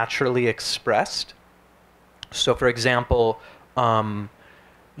most naturally expressed. So for example,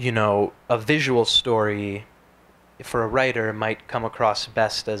 you know, a visual story for a writer might come across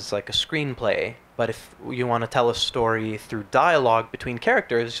best as like a screenplay, but if you want to tell a story through dialogue between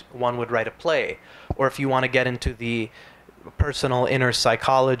characters, one would write a play. Or if you want to get into the personal inner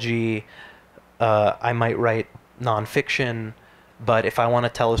psychology, I might write nonfiction. But if I want to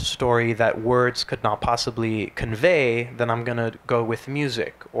tell a story that words could not possibly convey, then I'm going to go with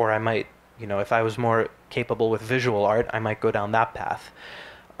music. Or I might, you know, if I was more capable with visual art, I might go down that path.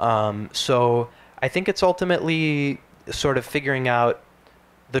 So I think it's ultimately sort of figuring out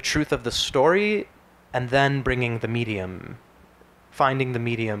the truth of the story and then bringing the medium, finding the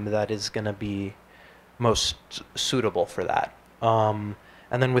medium that is going to be most suitable for that. And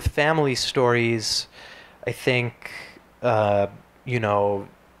then with family stories, I think, you know,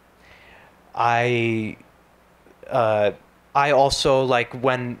 I also, like,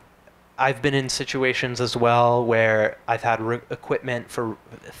 when I've been in situations as well where I've had equipment for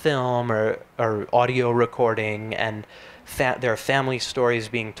film or audio recording, and there are family stories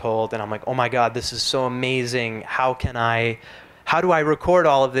being told, and I'm like, oh my God, this is so amazing. How do I record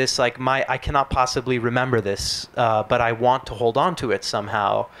all of this? Like, I cannot possibly remember this, but I want to hold on to it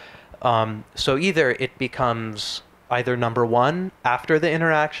somehow. So either it becomes either number one, after the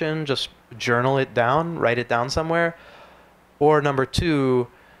interaction, just journal it down, write it down somewhere, or number two,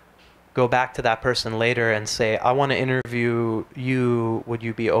 go back to that person later and say, I want to interview you. Would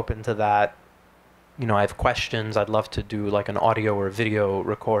you be open to that? You know, I have questions. I'd love to do like an audio or video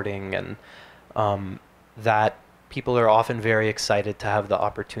recording. And that people are often very excited to have the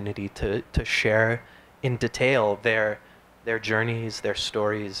opportunity to share in detail their journeys, their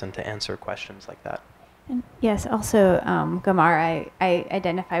stories, and to answer questions like that. And yes, also, Gamar, I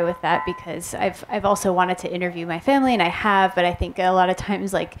identify with that because I've also wanted to interview my family, and I have, but I think a lot of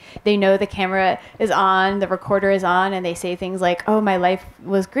times, like, they know the camera is on, the recorder is on, and they say things like, oh, my life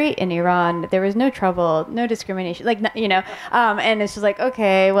was great in Iran, there was no trouble, no discrimination, like, you know, and it's just like,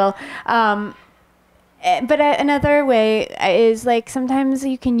 okay, well, but another way is, like, sometimes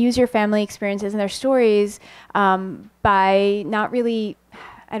you can use your family experiences and their stories by not really,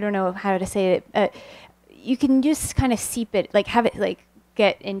 I don't know how to say it, you can just kind of seep it, like have it like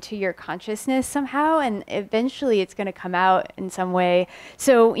get into your consciousness somehow, and eventually it's going to come out in some way.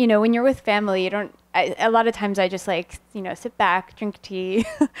 So, you know, when you're with family, you don't, a lot of times I just, like, you know, sit back, drink tea,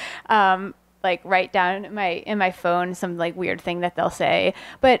 like write down in my phone some like weird thing that they'll say.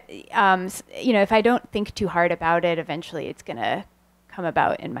 But, you know, if I don't think too hard about it, eventually it's going to come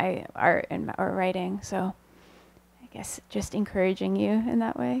about in my art and or writing. So I guess just encouraging you in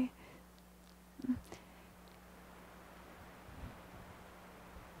that way.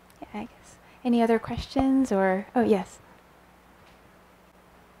 I guess. Any other questions or, oh yes.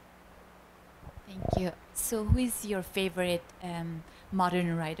 Thank you. So who is your favorite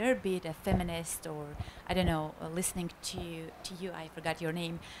modern writer, be it a feminist or, I don't know, listening to you, I forgot your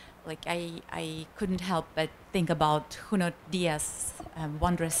name. Like, I couldn't help but think about Junot Diaz's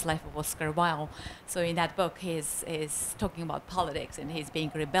Wondrous Life of Oscar Wilde. So in that book, he's talking about politics and he's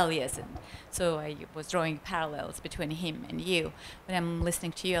being rebellious. And so I was drawing parallels between him and you. When I'm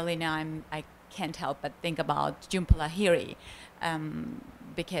listening to you, Alina, I can't help but think about Jhumpa Lahiri,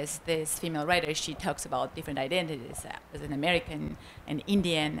 because this female writer, she talks about different identities as an American and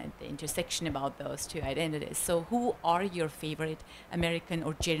Indian, and the intersection about those two identities. So who are your favorite American,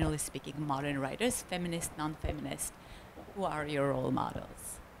 or generally speaking, modern writers, feminist, non-feminist? Who are your role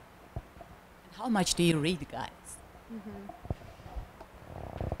models? And how much do you read, guys?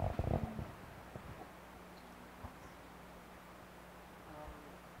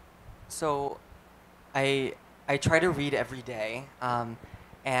 So I try to read every day,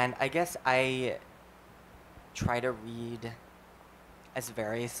 and I guess I try to read as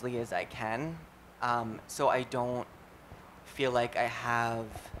variously as I can, so I don't feel like I have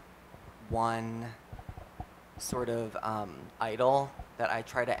one sort of idol that I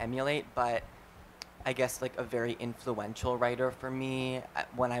try to emulate, but I guess like a very influential writer for me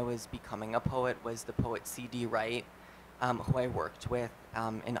when I was becoming a poet was the poet C.D. Wright, who I worked with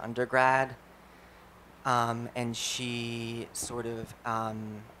in undergrad. And she sort of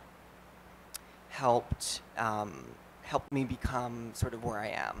helped me become sort of where I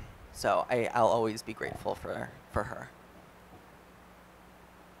am. So I'll always be grateful for her.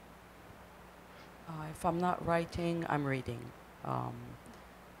 If I'm not writing, I'm reading.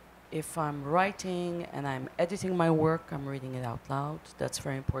 If I'm writing and I'm editing my work, I'm reading it out loud. That's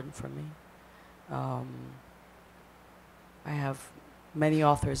very important for me. I have many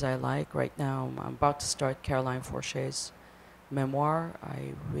authors I like. Right now, I'm about to start Caroline Forcher's memoir.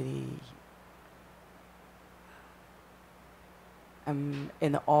 I really am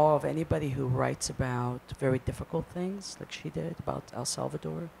in awe of anybody who writes about very difficult things, like she did, about El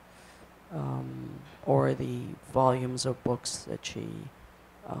Salvador, or the volumes of books that she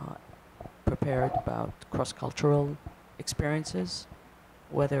prepared about cross-cultural experiences,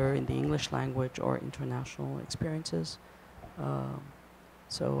 whether in the English language or international experiences.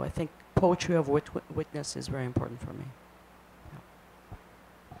 So I think poetry of witness is very important for me.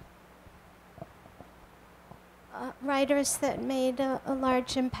 Writers that made a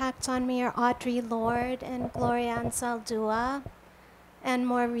large impact on me are Audre Lorde and Gloria Anzaldúa, and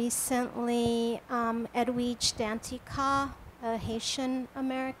more recently Edwidge Danticat, a Haitian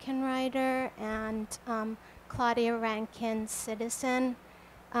American writer, and Claudia Rankine, Citizen.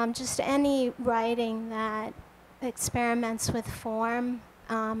 Just any writing that experiments with form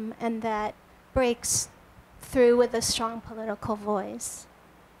and that breaks through with a strong political voice.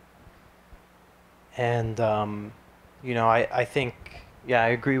 And, you know, I think, yeah, I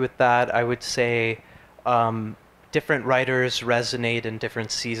agree with that. I would say different writers resonate in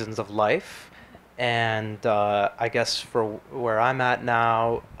different seasons of life. And I guess for where I'm at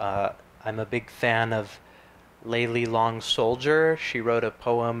now, I'm a big fan of Layli Long Soldier. She wrote a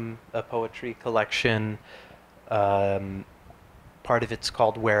poetry collection. Part of it's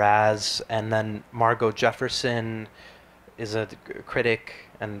called Whereas. And then Margot Jefferson is a critic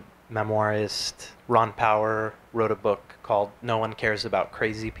and memoirist. Ron Power wrote a book called No One Cares About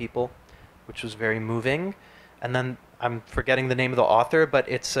Crazy People, which was very moving. And then I'm forgetting the name of the author, but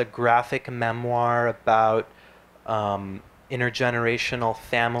it's a graphic memoir about intergenerational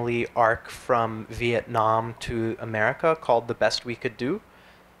family arc from Vietnam to America called The Best We Could Do.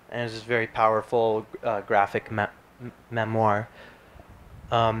 And it's a very powerful graphic memoir.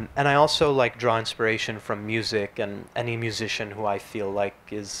 And I also like draw inspiration from music and any musician who I feel like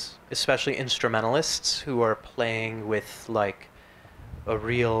is, especially instrumentalists who are playing with like a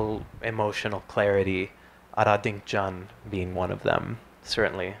real emotional clarity. Ara Dinkjan being one of them,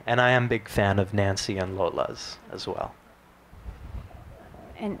 certainly. And I am a big fan of Nancy and Lola's as well.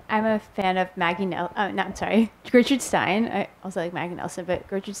 And I'm a fan of Gertrude Stein. I also like Maggie Nelson, but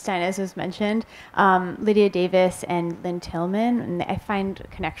Gertrude Stein, as was mentioned, Lydia Davis and Lynn Tillman. And I find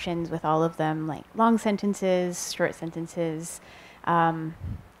connections with all of them, like long sentences, short sentences.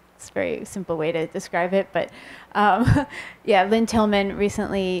 It's a very simple way to describe it, but yeah, Lynn Tillman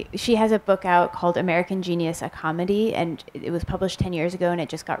recently, she has a book out called American Genius, a Comedy, and it was published 10 years ago and it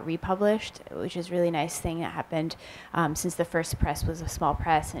just got republished, which is a really nice thing that happened since the first press was a small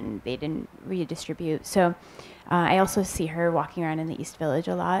press and they didn't redistribute. So I also see her walking around in the East Village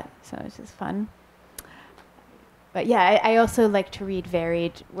a lot, so it's just fun. But yeah, I also like to read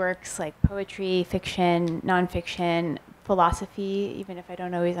varied works like poetry, fiction, nonfiction, philosophy, even if I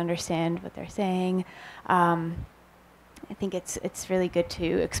don't always understand what they're saying. I think it's really good to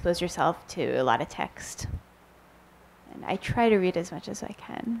expose yourself to a lot of text. And I try to read as much as I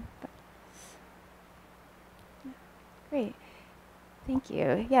can. But yeah, great. Thank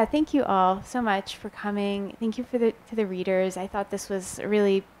you. Yeah, thank you all so much for coming. Thank you to the readers. I thought this was a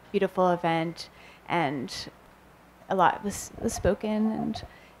really beautiful event and a lot was spoken, and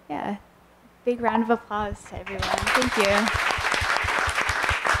yeah, Big round of applause to everyone. Thank you.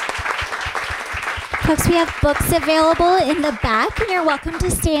 Folks, we have books available in the back, and you're welcome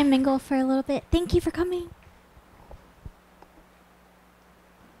to stay and mingle for a little bit. Thank you for coming.